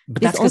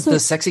 But this that's because also the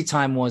sexy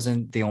time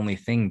wasn't the only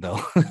thing, though,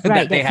 right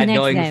that they that had connects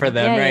going for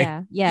them. them,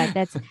 right? Yeah.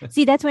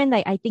 That's when,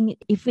 like, I think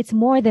if it's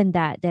more than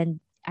that,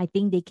 then I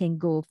think they can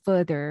go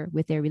further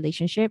with their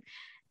relationship.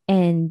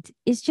 And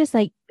it's just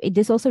like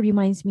this also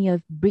reminds me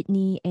of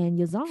Brittany and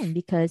Yazan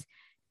because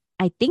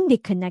I think they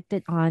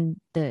connected on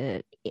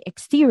the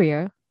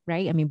exterior,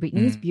 right? I mean,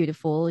 Brittany is Mm,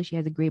 beautiful. She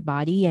has a great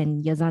body.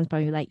 And Yazan's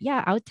probably like,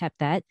 yeah, I'll tap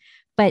that.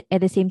 But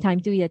at the same time,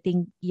 too, I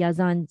think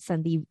Yazan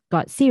suddenly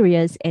got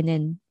serious and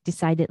then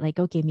decided, like,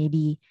 okay,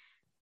 maybe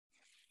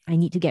I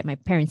need to get my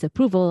parents'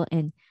 approval.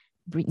 And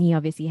Brittany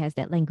obviously has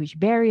that language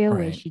barrier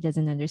where right. she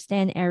doesn't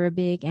understand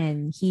Arabic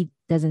and he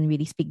doesn't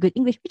really speak good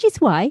English, which is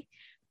why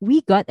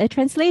we got a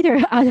translator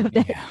out of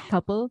that Yeah.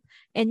 couple.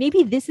 And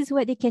maybe this is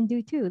what they can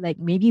do too. Like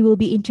maybe we'll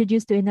be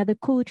introduced to another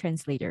cool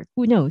translator.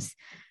 Who knows?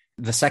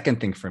 The second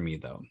thing for me,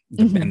 though,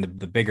 Mhm.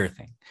 the bigger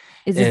thing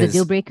Is this the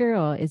deal is breaker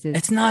or is this?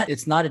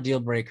 it's not a deal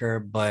breaker,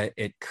 but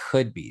it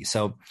could be.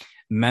 So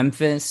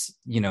Memphis,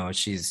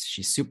 she's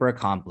super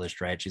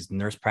accomplished, right? She's a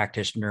nurse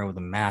practitioner with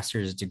a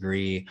master's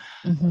degree,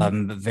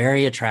 Mhm.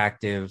 very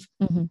attractive.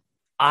 Mhm.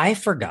 I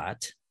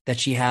forgot that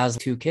she has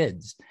 2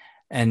 kids.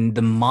 And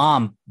the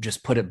mom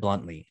just put it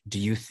bluntly. Do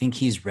you think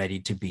he's ready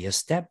to be a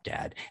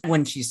stepdad?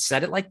 When she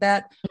said it like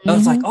that, I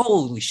was like, Mhm. oh,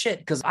 holy shit,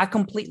 because I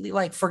completely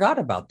like forgot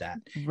about that.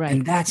 Right.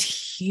 And that's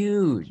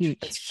huge.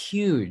 That's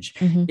Huge. huge.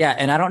 Mhm. Yeah.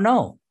 And I don't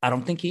know. I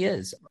don't think he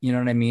is. You know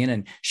what I mean?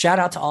 And shout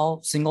out to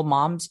all single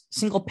moms,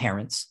 single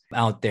parents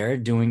out there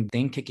doing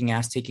thing, kicking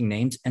ass, taking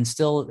names, and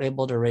still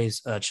able to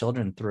raise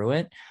children through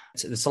it.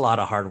 It's a lot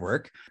of hard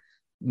work.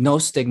 No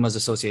stigmas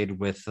associated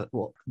with,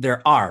 well,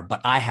 there are,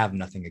 but I have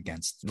nothing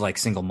against like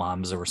single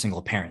moms or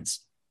single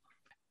parents.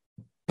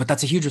 But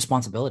that's a huge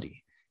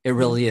responsibility. It Yeah.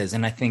 really is.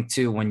 And I think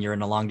too, when you're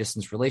in a long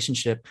distance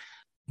relationship,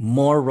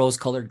 more rose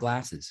colored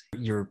glasses.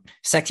 Your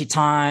sexy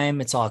time,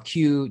 it's all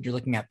cute. You're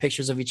looking at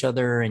pictures of each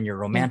other and you're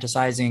Yeah.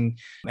 romanticizing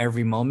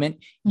every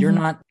moment. You're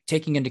Mhm. not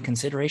taking into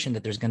consideration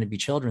that there's going to be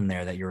children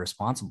there that you're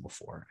responsible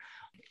for.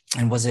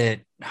 And was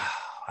it,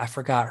 I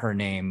forgot her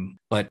name,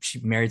 but she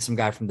married some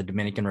guy from the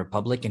Dominican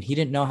Republic and he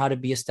didn't know how to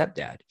be a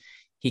stepdad.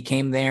 He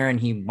came there and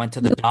he went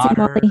to the Louis and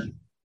daughter. Molly.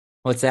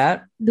 What's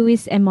that?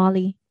 Louis and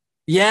Molly.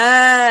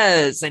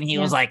 Yes. And he Yeah.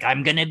 was like,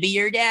 I'm going to be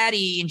your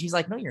daddy. And she's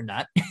like, no, you're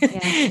not.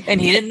 Yeah. And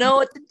he didn't know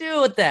what to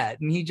do with that.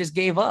 And he just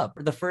gave up.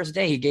 The first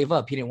day he gave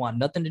up. He didn't want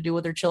nothing to do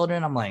with their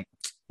children. I'm like,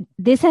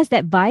 This has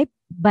that vibe,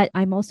 but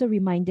I'm also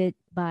reminded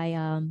by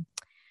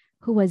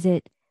who was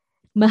it?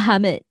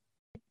 Muhammad.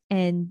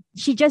 And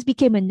she just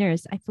became a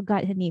nurse. I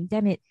forgot her name.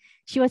 Damn it.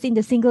 She was in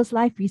the Singles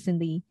Life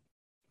recently.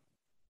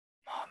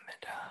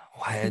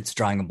 why it's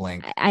drawing a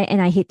blank.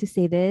 I hate to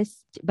say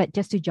this, but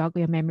just to jog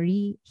your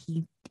memory,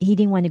 he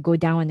didn't want to go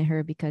down on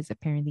her because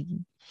apparently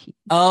she,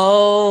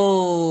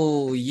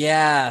 Oh,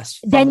 yes.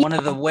 From Danielle, one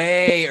of the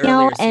way Danielle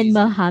earlier and seasons.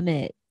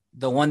 Muhammad.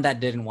 The one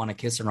that didn't want to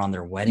kiss her on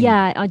their wedding.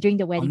 Yeah, during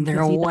the wedding On their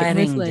because he like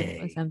wedding Muslim or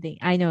day. something.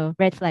 I know,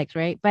 red flags,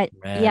 right? But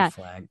Red yeah,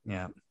 flag.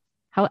 Yeah.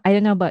 how I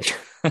don't know about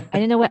I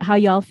don't know how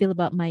y'all feel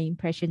about my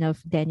impression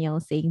of Danielle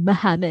saying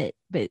Muhammad,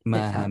 but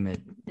that's how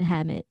Muhammad.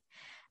 Muhammad.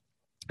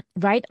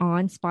 Right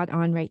on, spot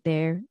on, right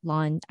there,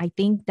 Lon. I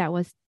think that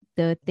was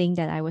the thing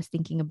that I was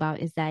thinking about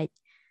is that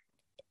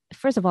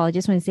first of all, I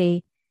just want to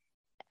say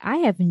I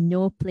have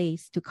no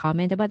place to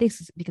comment about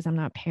this because I'm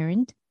not a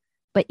parent.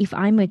 But if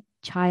I'm a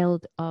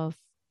child of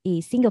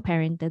a single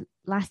parent, the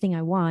last thing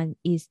I want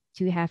is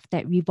to have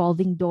that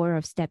revolving door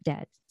of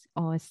stepdads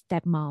or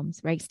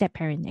stepmoms, right? Step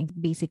parent,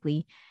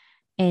 basically.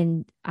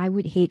 And I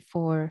would hate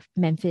for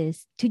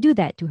Memphis to do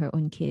that to her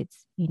own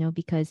kids,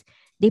 because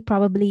they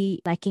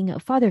probably lacking a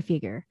father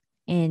figure.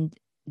 And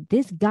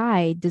this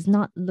guy does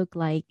not look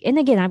like, and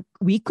again,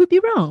 we could be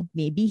wrong.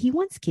 Maybe he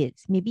wants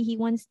kids. Maybe he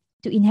wants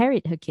to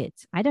inherit her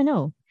kids. I don't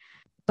know.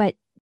 But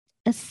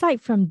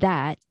aside from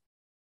that,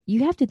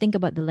 you have to think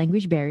about the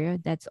language barrier.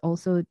 That's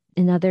also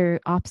another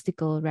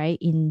obstacle, right?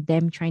 In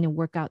them trying to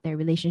work out their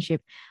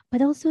relationship,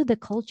 but also the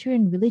culture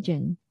and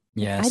religion.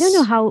 Yes. I don't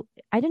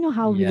know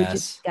how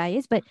religious this guy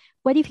is, but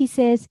what if he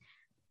says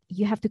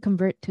you have to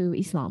convert to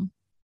Islam?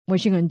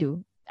 What's she gonna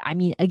do? I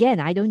mean, again,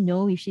 I don't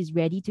know if she's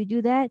ready to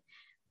do that.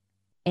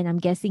 And I'm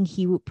guessing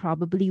he would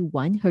probably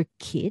want her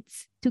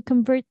kids to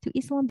convert to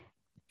Islam.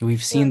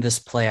 We've seen this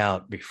play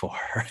out before,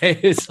 right?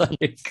 It's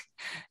like,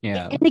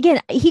 yeah. And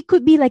again, he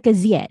could be like a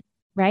Ziad,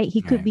 right?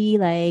 He could Right. be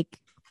like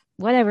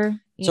whatever.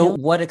 So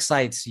what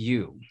excites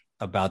you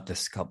about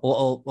this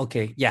couple? Oh,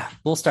 okay. Yeah,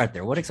 we'll start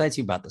there. What excites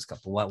you about this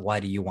couple? Why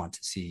do you want to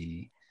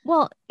see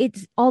Well,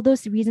 it's all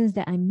those reasons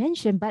that I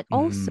mentioned, but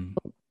also, Mm.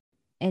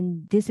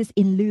 and this is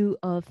in lieu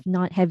of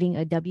not having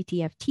a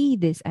WTFT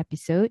this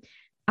episode,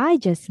 I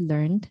just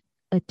learned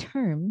a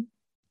term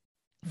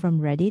from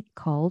Reddit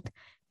called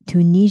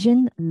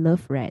Tunisian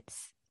love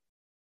rats.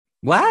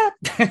 What?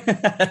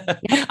 Yep.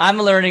 I'm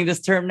learning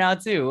this term now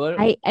too.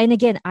 And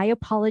again, I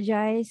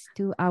apologize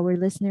to our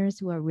listeners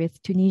who are with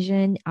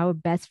Tunisian. Our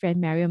best friend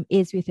Mariam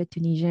is with a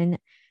Tunisian,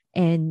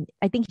 and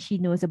I think she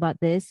knows about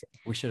this.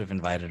 We should have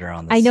invited her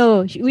on this. I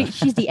know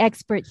she's the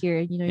expert here.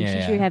 Yeah,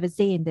 she should yeah. have a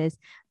say in this.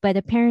 But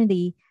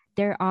apparently,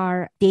 there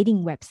are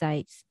dating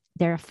websites.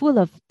 They're full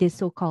of this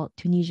so-called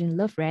Tunisian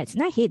love rats,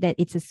 and I hate that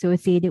it's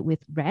associated with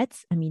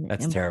rats. I mean,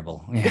 That's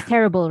terrible. it's Yeah.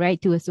 terrible, right,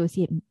 to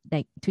associate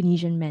like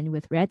Tunisian men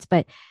with rats.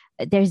 But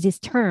there's this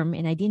term,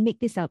 and I didn't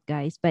make this up,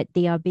 guys, but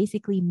they are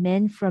basically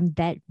men from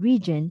that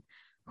region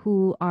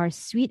who are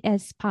sweet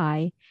as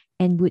pie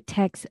and would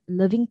text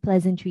loving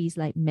pleasantries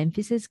like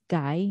Memphis's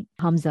guy,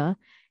 Hamza.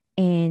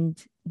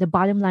 And the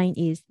bottom line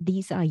is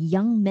these are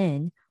young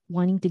men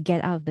wanting to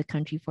get out of the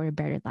country for a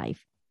better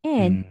life.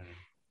 And Mm.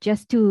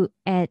 just to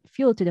add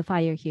fuel to the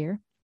fire here,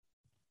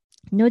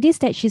 notice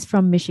that she's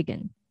from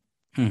Michigan.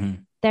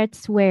 Mhm.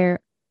 That's where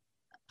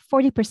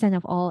 40%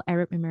 of all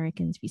Arab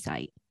Americans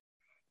reside.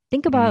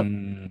 Think about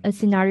Mm. a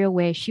scenario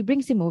where she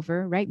brings him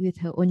over, right, with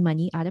her own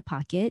money out of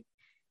pocket.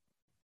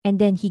 And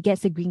then he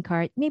gets a green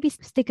card, maybe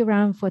stick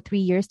around for 3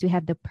 years to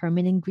have the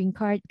permanent green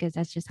card because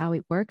that's just how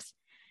it works.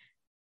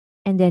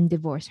 And then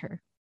divorce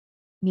her.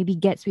 Maybe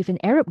gets with an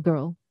Arab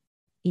girl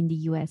in the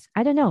US.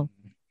 I don't know.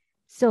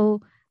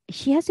 So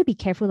she has to be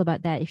careful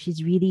about that if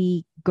she's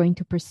really going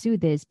to pursue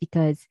this,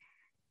 because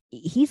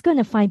he's going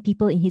to find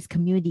people in his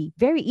community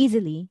very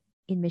easily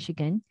in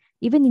Michigan,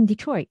 even in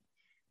Detroit,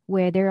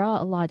 where there are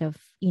a lot of,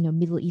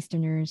 Middle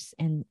Easterners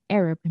and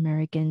Arab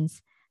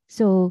Americans.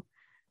 So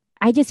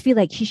I just feel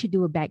like she should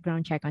do a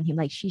background check on him.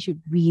 Like she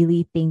should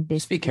really think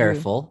this Just be through.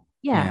 careful.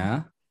 Yeah.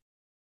 Yeah.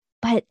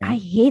 But Yeah. I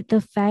hate the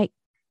fact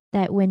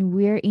that when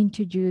we're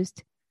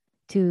introduced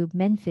to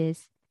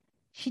Memphis,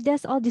 she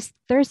does all this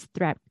thirst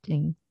trap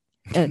thing.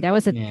 That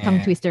was a tongue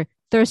Yeah. twister.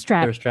 Thirst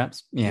trap. Thirst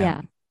traps. Yeah.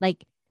 Yeah.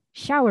 Like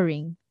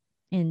showering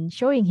and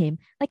showing him.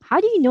 Like, how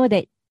do you know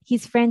that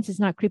his friends is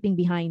not creeping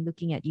behind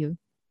looking at you?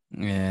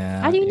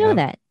 Yeah. How do you know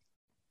that?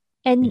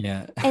 And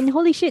Yeah. and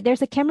holy shit,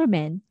 there's a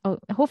cameraman. Oh,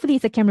 hopefully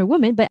it's a camera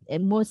woman, but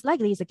most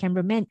likely it's a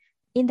cameraman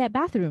in that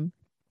bathroom.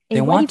 And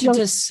They what if wanted your-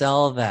 to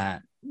sell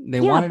that. They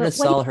Yeah, wanted but to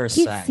what sell if her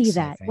kids sex. see I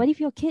that? think. What if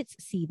your kids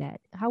see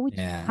that? How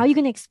Yeah. are you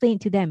gonna explain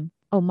to them?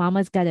 Oh,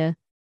 mama's gotta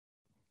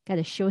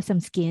show some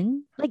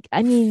skin. Like,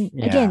 I mean,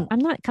 Yeah. again, I'm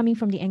not coming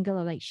from the angle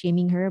of like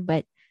shaming her,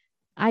 but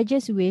I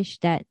just wish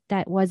that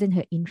wasn't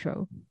her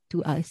intro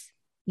to us.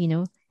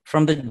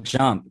 From the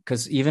jump,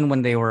 because even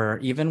when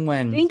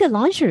Doing the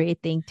lingerie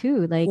thing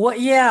too, like what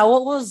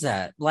was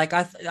that? Like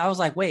I was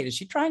like, wait, is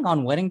she trying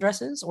on wedding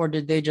dresses, or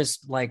did they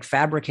just like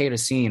fabricate a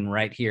scene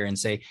right here and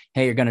say,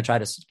 hey, you're gonna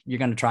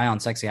try on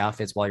sexy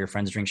outfits while your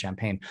friends drink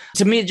champagne?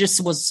 To me, it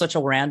just was such a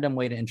random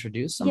way to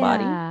introduce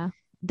somebody. Yeah.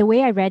 The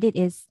way I read it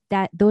is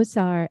that those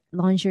are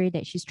lingerie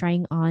that she's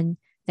trying on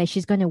that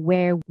she's gonna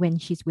wear when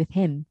she's with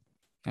him.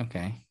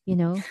 Okay.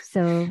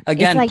 So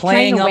Again, it's like trying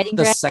playing a up wedding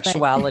the dress, but-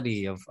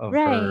 sexuality of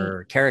Right.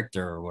 her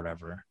character or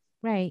whatever.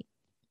 Right.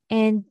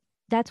 And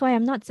that's why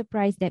I'm not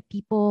surprised that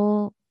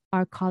people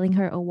are calling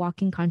her a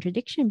walking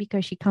contradiction,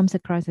 because she comes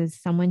across as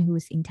someone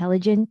who's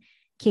intelligent,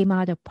 came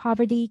out of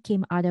poverty,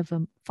 came out of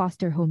a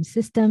foster home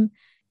system,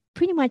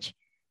 pretty much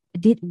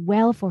did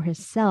well for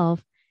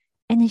herself.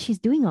 And then she's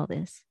doing all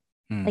this.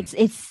 Like,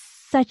 it's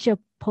such a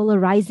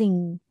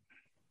polarizing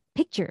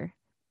picture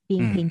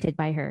being painted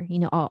by her,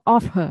 or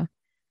of her.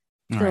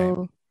 So,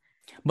 Right.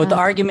 But the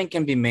argument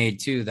can be made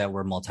too that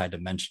we're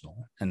multidimensional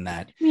and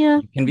that yeah,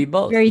 you can be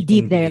both. very You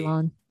deep can there, be-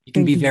 Lon. You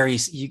can Very be deep. very,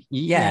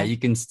 Yeah. you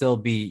can still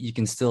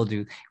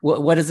do,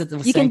 what is it? That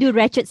was You can saying? do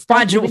wretched stuff.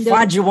 Find you, even though-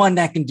 find you one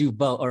that can do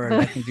both, or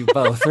that can do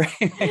both,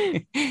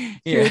 right?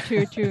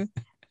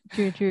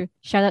 True.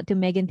 Shout out to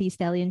Megan Thee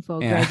Stallion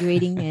for Yeah.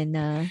 graduating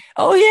and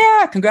Oh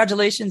yeah,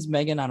 congratulations,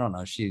 Megan. I don't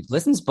know if she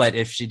listens, but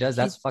if she does,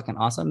 that's fucking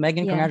awesome.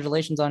 Megan, Yeah.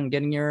 congratulations on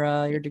getting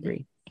your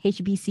degree.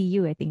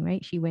 HBCU, I think,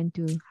 right? She went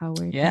to Howard.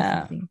 or Yeah.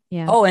 something.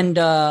 Yeah. Oh,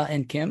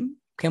 and Kim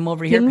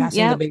over here Kim, passing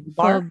yeah, the baby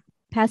bar. for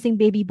passing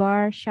baby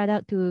bar. Shout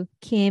out to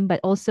Kim, but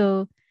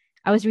also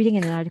I was reading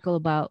an article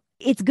about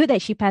it's good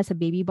that she passed a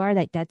baby bar.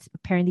 Like, that's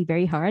apparently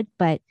very hard,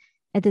 but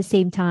at the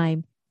same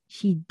time,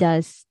 she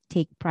does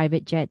take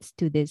private jets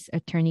to this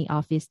attorney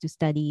office to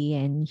study,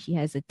 and she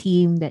has a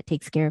team that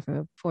takes care of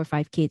her 4 or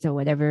 5 kids or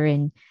whatever.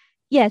 And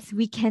yes,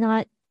 we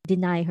cannot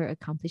deny her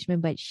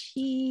accomplishment, but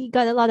she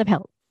got a lot of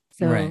help.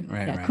 So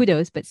Right,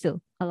 kudos, but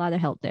still a lot of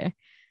help there.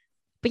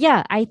 But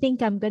yeah, I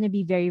think I'm going to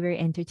be very, very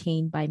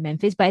entertained by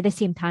Memphis. But at the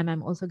same time,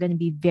 I'm also going to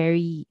be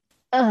very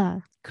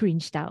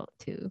cringed out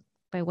too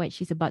by what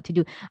she's about to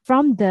do.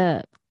 From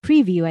the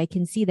preview, I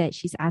can see that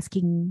she's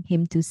asking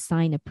him to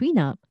sign a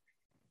prenup.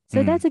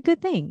 So that's a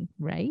good thing,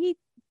 right?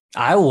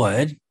 I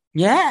would.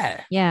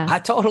 Yeah, Yeah. I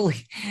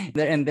totally,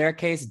 in their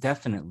case,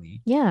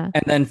 definitely. Yeah.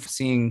 And then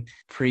seeing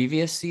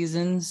previous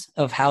seasons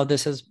of how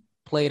this has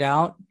played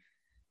out,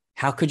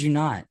 how could you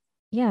not?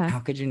 Yeah. How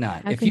could you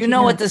not? How If could you you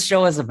know what not? this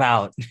show is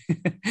about,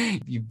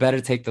 you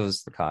better take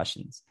those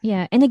precautions.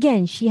 Yeah. And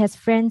again, she has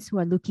friends who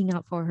are looking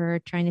out for her,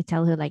 trying to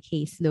tell her, like,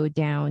 hey, slow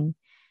down.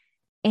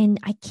 And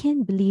I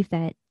can't believe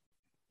that.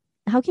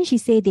 How can she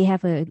say they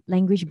have a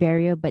language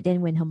barrier? But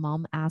then when her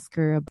mom asked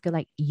her,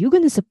 like, you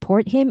going to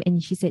support him?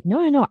 And she said,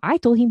 no, no, no. I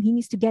told him he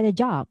needs to get a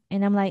job.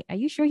 And I'm like, are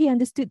you sure he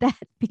understood that?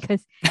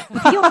 Because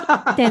if you only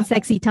understand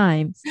sexy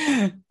times,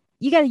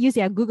 you got to use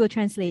your Google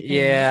Translate and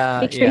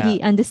Yeah, make sure yeah.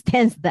 he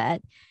understands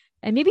that.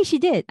 And maybe she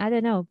did. I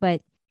don't know.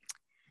 But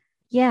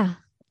yeah,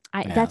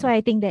 that's why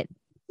I think that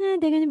they're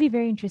going to be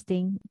very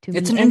interesting to me.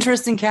 It's an And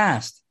interesting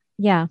cast.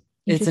 yeah.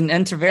 It's an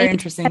very And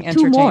interesting, have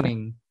two more.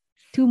 entertaining.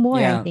 Two more,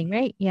 I Yeah. think,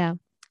 right? Yeah.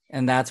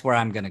 And that's where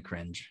I'm going to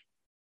cringe,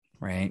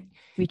 right?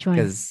 Which one?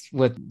 Because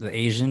with the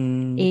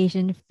Asian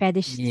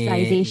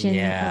fetishization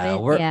yeah,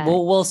 of it.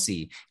 we'll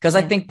see. Because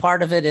I Yeah. think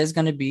part of it is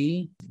going to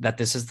be that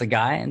this is the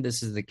guy and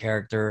this is the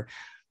character,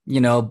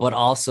 you know, but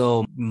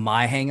also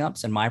my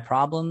hangups and my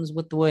problems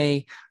with the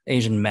way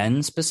Asian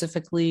men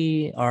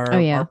specifically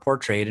are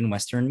portrayed in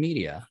Western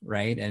media,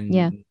 right?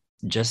 And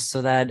just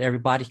so that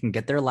everybody can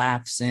get their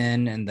laughs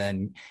in and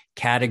then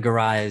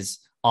categorize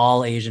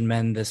all Asian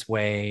men this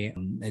way.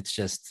 It's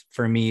just,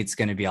 for me, it's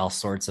going to be all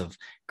sorts of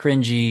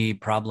cringy,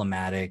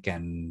 problematic,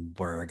 and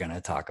we're going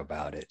to talk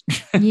about it.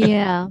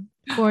 Yeah,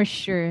 for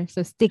sure.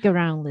 So stick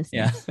around,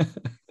 listeners. Yeah.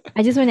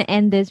 I just want to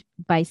end this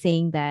by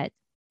saying that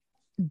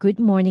good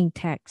morning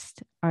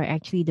texts are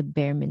actually the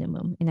bare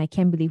minimum. And I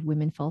can't believe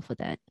women fall for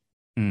that.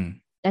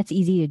 That's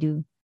easy to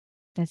do.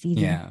 That's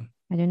easy. Yeah.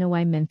 I don't know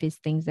why Memphis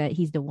thinks that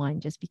he's the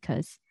one just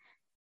because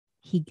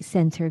he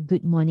sends her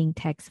good morning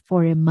text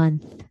for a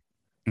month.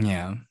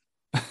 Yeah.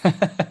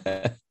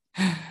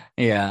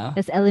 Yeah.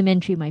 That's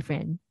elementary, my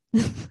friend.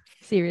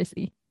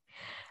 Seriously.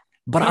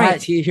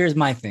 But here's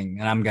my thing,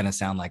 and I'm going to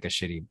sound like a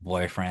shitty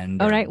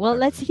boyfriend. All right. Well,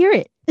 let's hear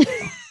it.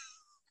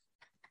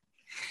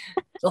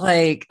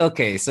 Like,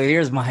 okay, so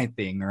here's my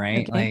thing,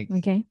 right?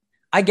 Okay.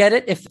 I get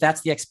it. If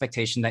that's the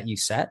expectation that you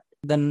set,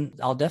 then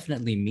I'll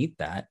definitely meet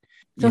that.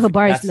 So her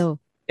bar is low.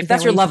 If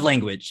that's your love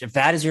language, if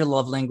that is your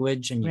love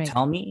language and you Right.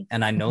 tell me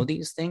and I know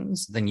these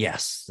things, then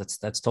yes,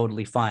 that's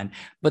totally fine.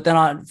 But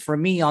then for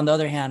me, on the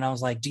other hand, I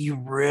was like, do you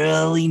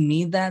really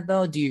need that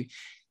though? Do you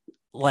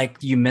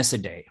you miss a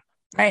day,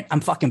 right?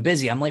 I'm fucking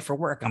busy. I'm late for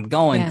work. I'm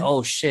going,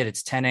 oh shit,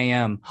 it's 10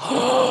 a.m.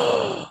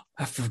 I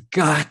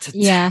forgot to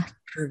text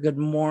her good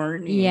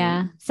morning.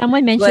 Yeah.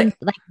 Someone mentioned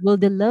will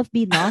the love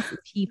be lost if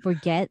he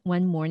forget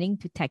one morning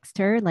to text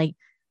her? Like,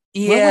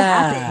 what will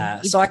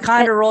happen? So I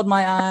kind of rolled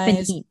my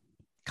eyes.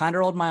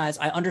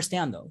 I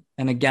understand though.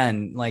 And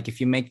again, like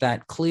if you make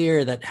that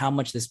clear that how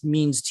much this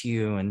means to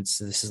you, and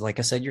so this is, like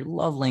I said, your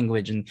love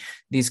language and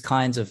these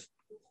kinds of,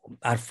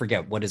 I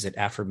forget, what is it?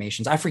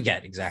 Affirmations. I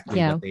forget exactly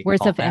what they words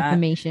call of that.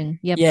 affirmation.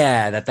 Yep.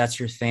 Yeah, that's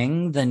your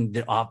thing.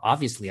 Then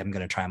obviously I'm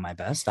going to try my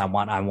best. I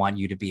want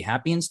you to be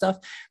happy and stuff.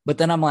 But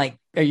then I'm like,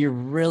 are you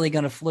really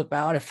going to flip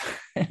out if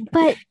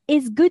But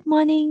is good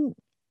morning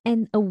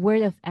and a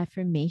word of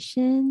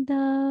affirmation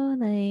though?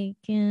 Like,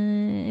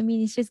 I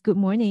mean, it's just good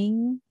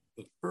morning.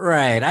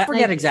 Right. I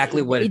forget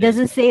exactly what it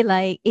doesn't say.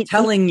 Like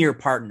telling your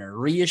partner,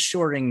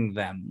 reassuring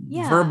them,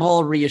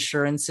 verbal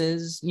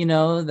reassurances, you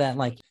know, that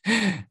like,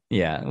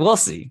 yeah, we'll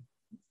see.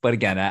 But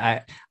again,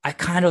 I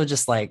kind of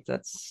just like,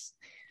 that's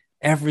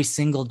every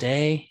single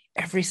day,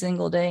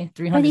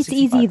 365 But it's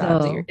easy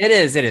though. It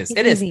is.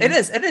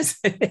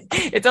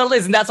 It totally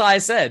is. And that's why I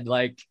said,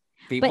 like,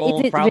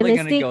 people probably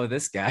going to go,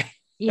 this guy.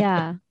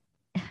 Yeah.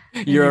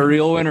 You're a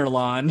real winner,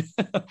 Lon.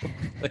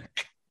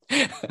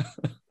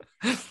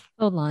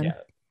 Hold on. Yeah.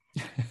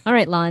 All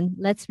right, Lon,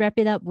 let's wrap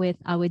it up with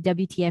our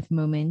WTF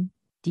moment.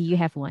 Do you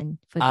have one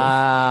for this?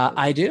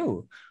 I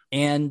do.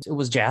 And it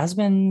was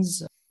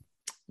Jasmine's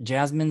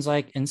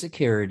like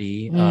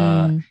insecurity.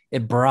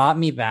 It brought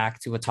me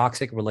back to a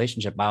toxic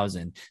relationship I was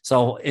in.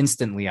 So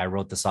instantly I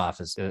wrote this off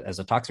as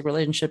a toxic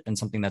relationship and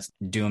something that's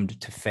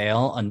doomed to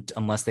fail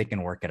unless they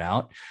can work it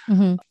out.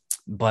 Mm-hmm.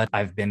 But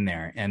I've been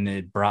there, and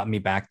it brought me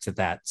back to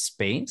that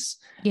space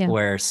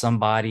where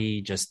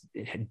somebody just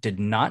did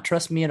not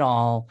trust me at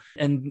all.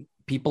 And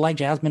people like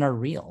Jasmine are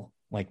real.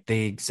 Like,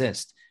 they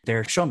exist.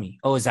 Show me.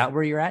 Oh, is that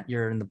where you're at?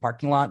 You're in the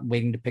parking lot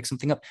waiting to pick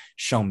something up.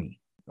 Show me.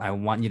 I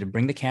want you to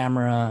bring the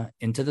camera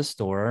into the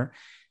store.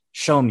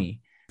 Show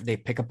me. They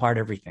pick apart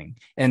everything.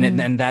 And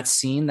and that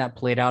scene that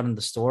played out in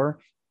the store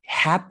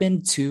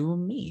happened to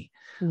me.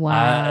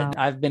 Wow.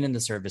 I've been in the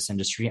service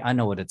industry. I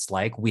know what it's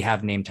like. We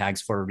have name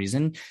tags for a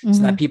reason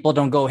so that people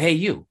don't go, hey,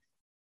 you.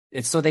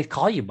 It's so they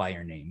call you by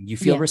your name. You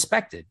feel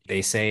respected.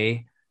 They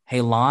say,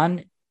 hey,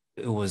 Lon,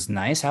 it was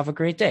nice. Have a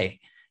great day.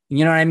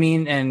 You know what I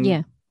mean?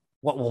 And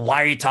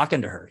why are you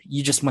talking to her?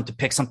 You just went to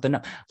pick something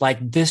up.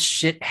 Like, this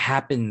shit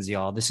happens,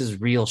 y'all. This is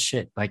real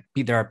shit. Like,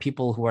 there are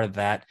people who are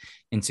that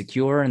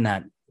insecure and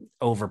that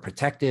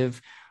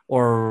overprotective,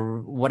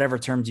 or whatever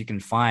terms you can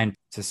find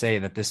to say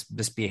that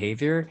this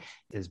behavior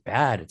is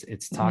bad.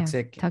 It's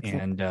toxic, toxic.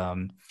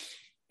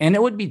 And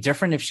it would be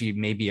different if she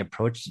maybe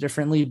approached it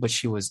differently, but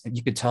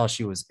you could tell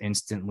she was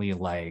instantly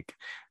like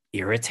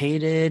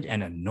irritated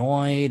and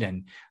annoyed,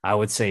 and I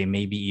would say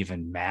maybe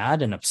even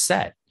mad and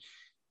upset,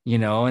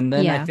 and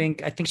then I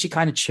think she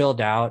kind of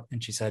chilled out,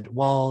 and she said,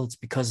 well, it's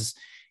because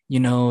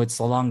it's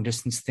a long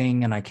distance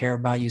thing and I care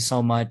about you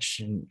so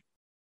much,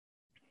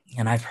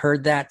 and I've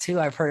heard that too.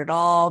 I've heard it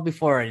all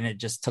before, and it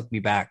just took me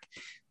back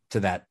to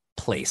that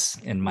place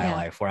in my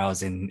life where I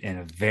was in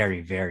a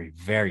very, very,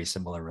 very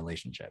similar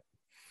relationship.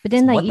 But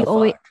then, like you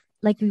always,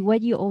 like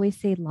what you always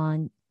say,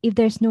 Lon, if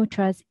there's no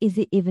trust, is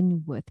it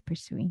even worth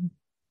pursuing?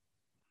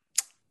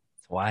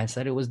 That's why I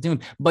said it was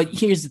doomed. But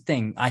here's the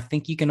thing. I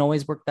think you can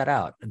always work that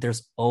out.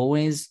 There's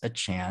always a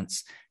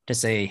chance to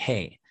say,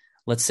 hey,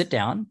 let's sit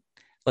down.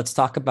 Let's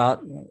talk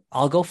about,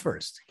 I'll go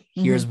first.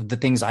 Here's the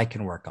things I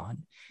can work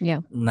on. Yeah.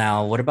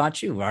 Now, what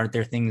about you? Aren't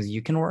there things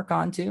you can work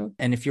on too?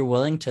 And if you're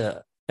willing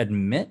to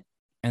admit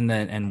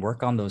and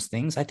work on those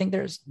things, I think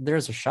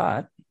there's a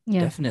shot.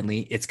 Yeah.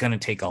 Definitely. It's going to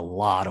take a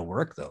lot of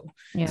work though.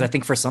 Because Yeah. I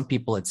think for some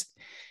people it's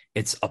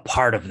a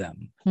part of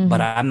them,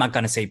 but I'm not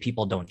going to say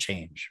people don't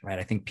change, right?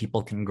 I think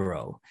people can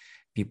grow,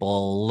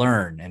 people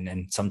learn,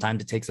 and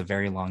sometimes it takes a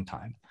very long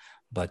time.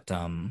 But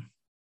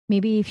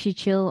maybe if she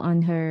chill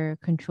on her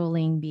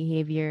controlling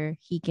behavior,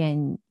 he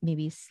can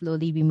maybe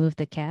slowly remove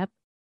the cap.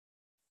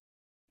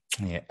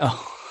 Yeah.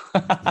 Oh,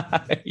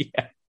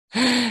 yeah.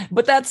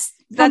 But that's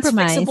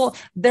Compromise. fixable.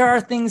 There are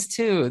things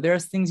too.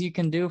 There's things you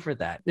can do for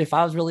that. If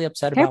I was really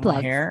upset Hair about my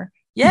plugs. hair,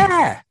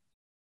 yeah,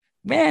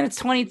 man, it's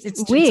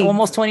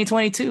almost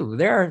 2022.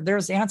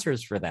 There's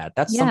answers for that.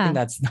 That's something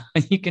that's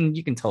you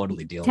can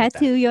totally deal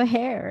Tattoo with your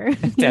hair.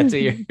 that. Tattoo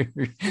your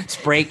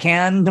spray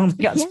can. Don't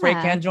we got spray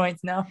can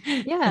joints now?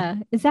 Yeah,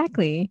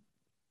 exactly.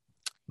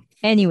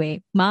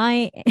 Anyway,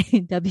 my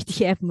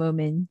WTF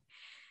moment.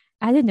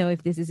 I don't know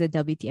if this is a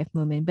WTF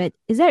moment, but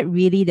is that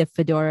really the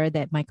fedora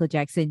that Michael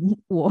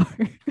Jackson wore?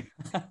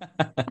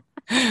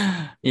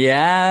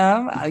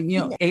 Yeah,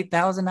 $8,000,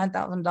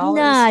 $9,000.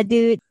 Nah,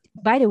 dude.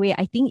 By the way,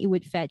 I think it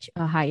would fetch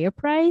a higher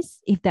price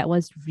if that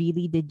was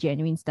really the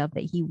genuine stuff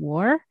that he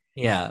wore.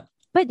 Yeah.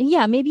 But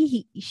yeah,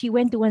 maybe she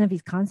went to one of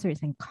his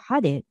concerts and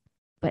caught it.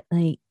 But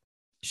like,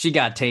 she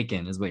got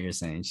taken, is what you're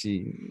saying.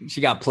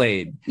 She got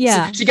played.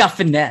 Yeah. She got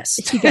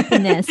finessed. She got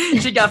finessed.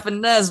 She got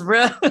finessed,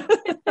 bro.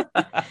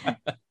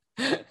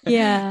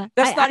 Yeah.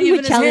 That's not I even would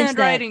his challenge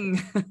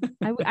handwriting.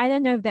 I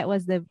don't know if that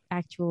was the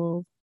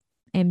actual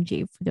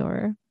MJ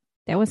fedora.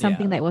 That was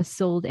something that was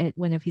sold at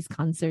one of his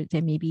concerts,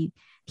 and maybe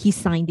he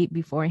signed it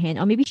beforehand,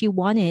 or maybe she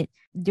won it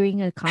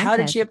during a contest. How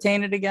did she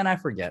obtain it again? I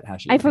forget how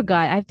she. I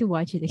forgot. I have to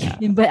watch it again.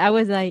 Yeah. But I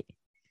was like,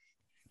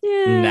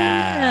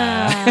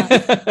 nah.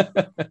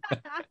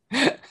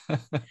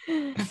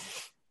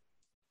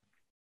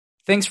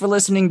 Thanks for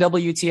listening,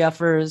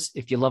 WTFers.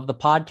 If you love the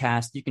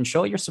podcast, you can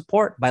show your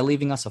support by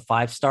leaving us a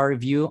 5-star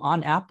review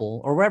on Apple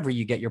or wherever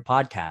you get your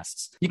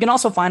podcasts. You can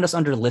also find us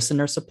under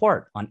listener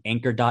support on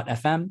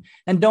anchor.fm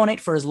and donate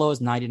for as low as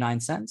 99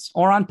 cents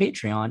or on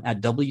Patreon at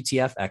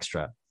WTF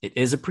Extra. It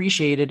is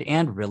appreciated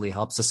and really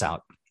helps us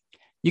out.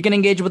 You can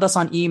engage with us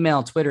on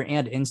email, Twitter,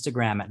 and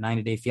Instagram at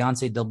 90 Day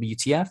Fiance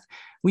WTF.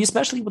 We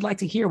especially would like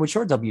to hear what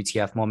your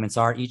WTF moments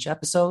are each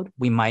episode.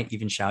 We might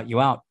even shout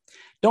you out.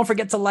 Don't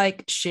forget to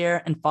like,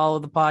 share, and follow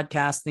the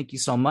podcast. Thank you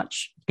so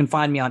much. You can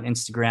find me on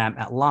Instagram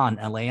at LAN,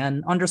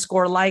 LAN_like_LAWN.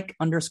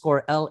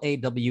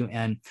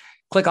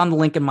 Click on the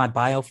link in my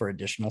bio for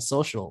additional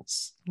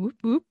socials. Whoop,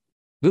 whoop.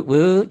 Woo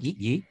woo, yeet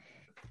yeet.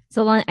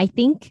 So, Lon, I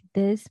think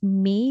this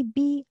may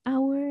be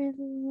our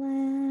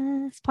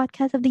last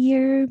podcast of the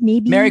year.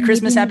 Maybe. Merry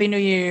Christmas, maybe. Happy New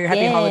Year,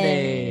 Happy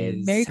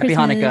Holidays, Merry Happy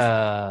Christmas.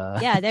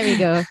 Hanukkah. Yeah, there we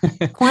go.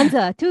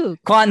 Kwanzaa too.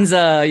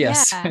 Kwanzaa,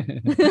 yes.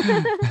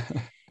 Yeah.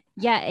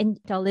 Yeah, and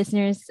to our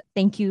listeners,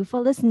 thank you for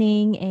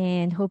listening,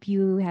 and hope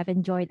you have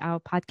enjoyed our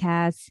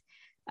podcast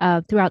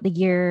throughout the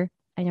year.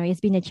 I know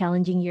it's been a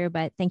challenging year,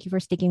 but thank you for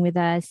sticking with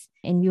us.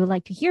 And we would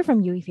like to hear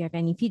from you. If you have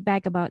any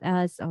feedback about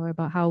us or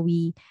about how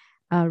we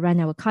run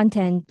our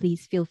content,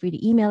 please feel free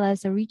to email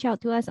us or reach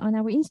out to us on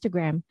our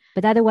Instagram.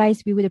 But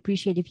otherwise, we would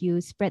appreciate if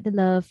you spread the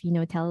love,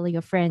 tell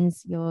your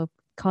friends, your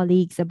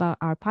colleagues about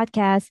our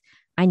podcast.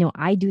 I know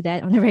I do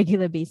that on a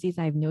regular basis.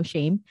 I have no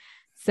shame.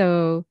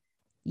 So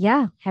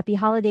yeah, happy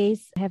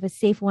holidays. Have a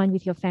safe one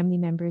with your family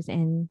members,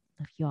 and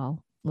love you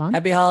all. Lon?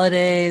 Happy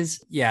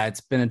holidays. Yeah,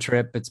 it's been a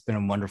trip. It's been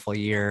a wonderful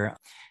year.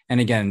 And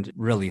again,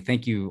 really,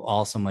 thank you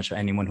all so much,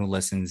 anyone who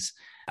listens.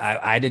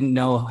 I didn't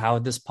know how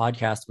this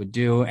podcast would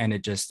do, and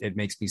it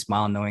makes me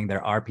smile knowing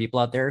there are people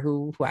out there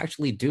who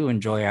actually do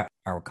enjoy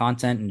our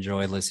content,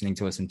 enjoy listening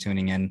to us and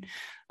tuning in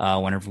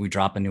whenever we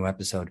drop a new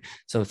episode.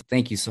 So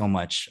thank you so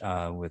much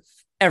with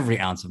every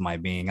ounce of my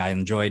being. I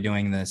enjoy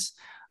doing this.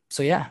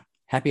 So yeah.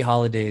 Happy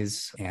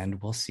holidays, and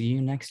we'll see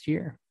you next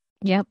year.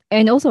 Yep.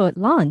 And also,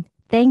 Lon,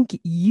 thank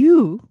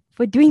you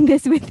for doing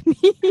this with me.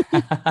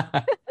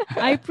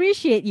 I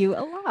appreciate you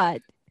a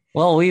lot.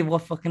 Well, we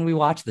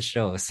watch the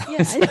show, so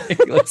Yeah.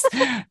 let's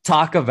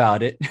talk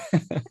about it.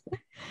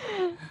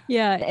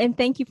 Yeah. And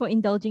thank you for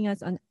indulging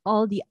us on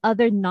all the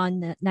other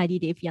non 90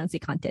 Day Fiancé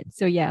content.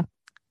 So, yeah,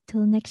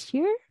 till next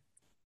year.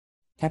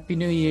 Happy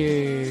New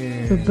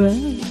Year. Bye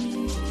bye.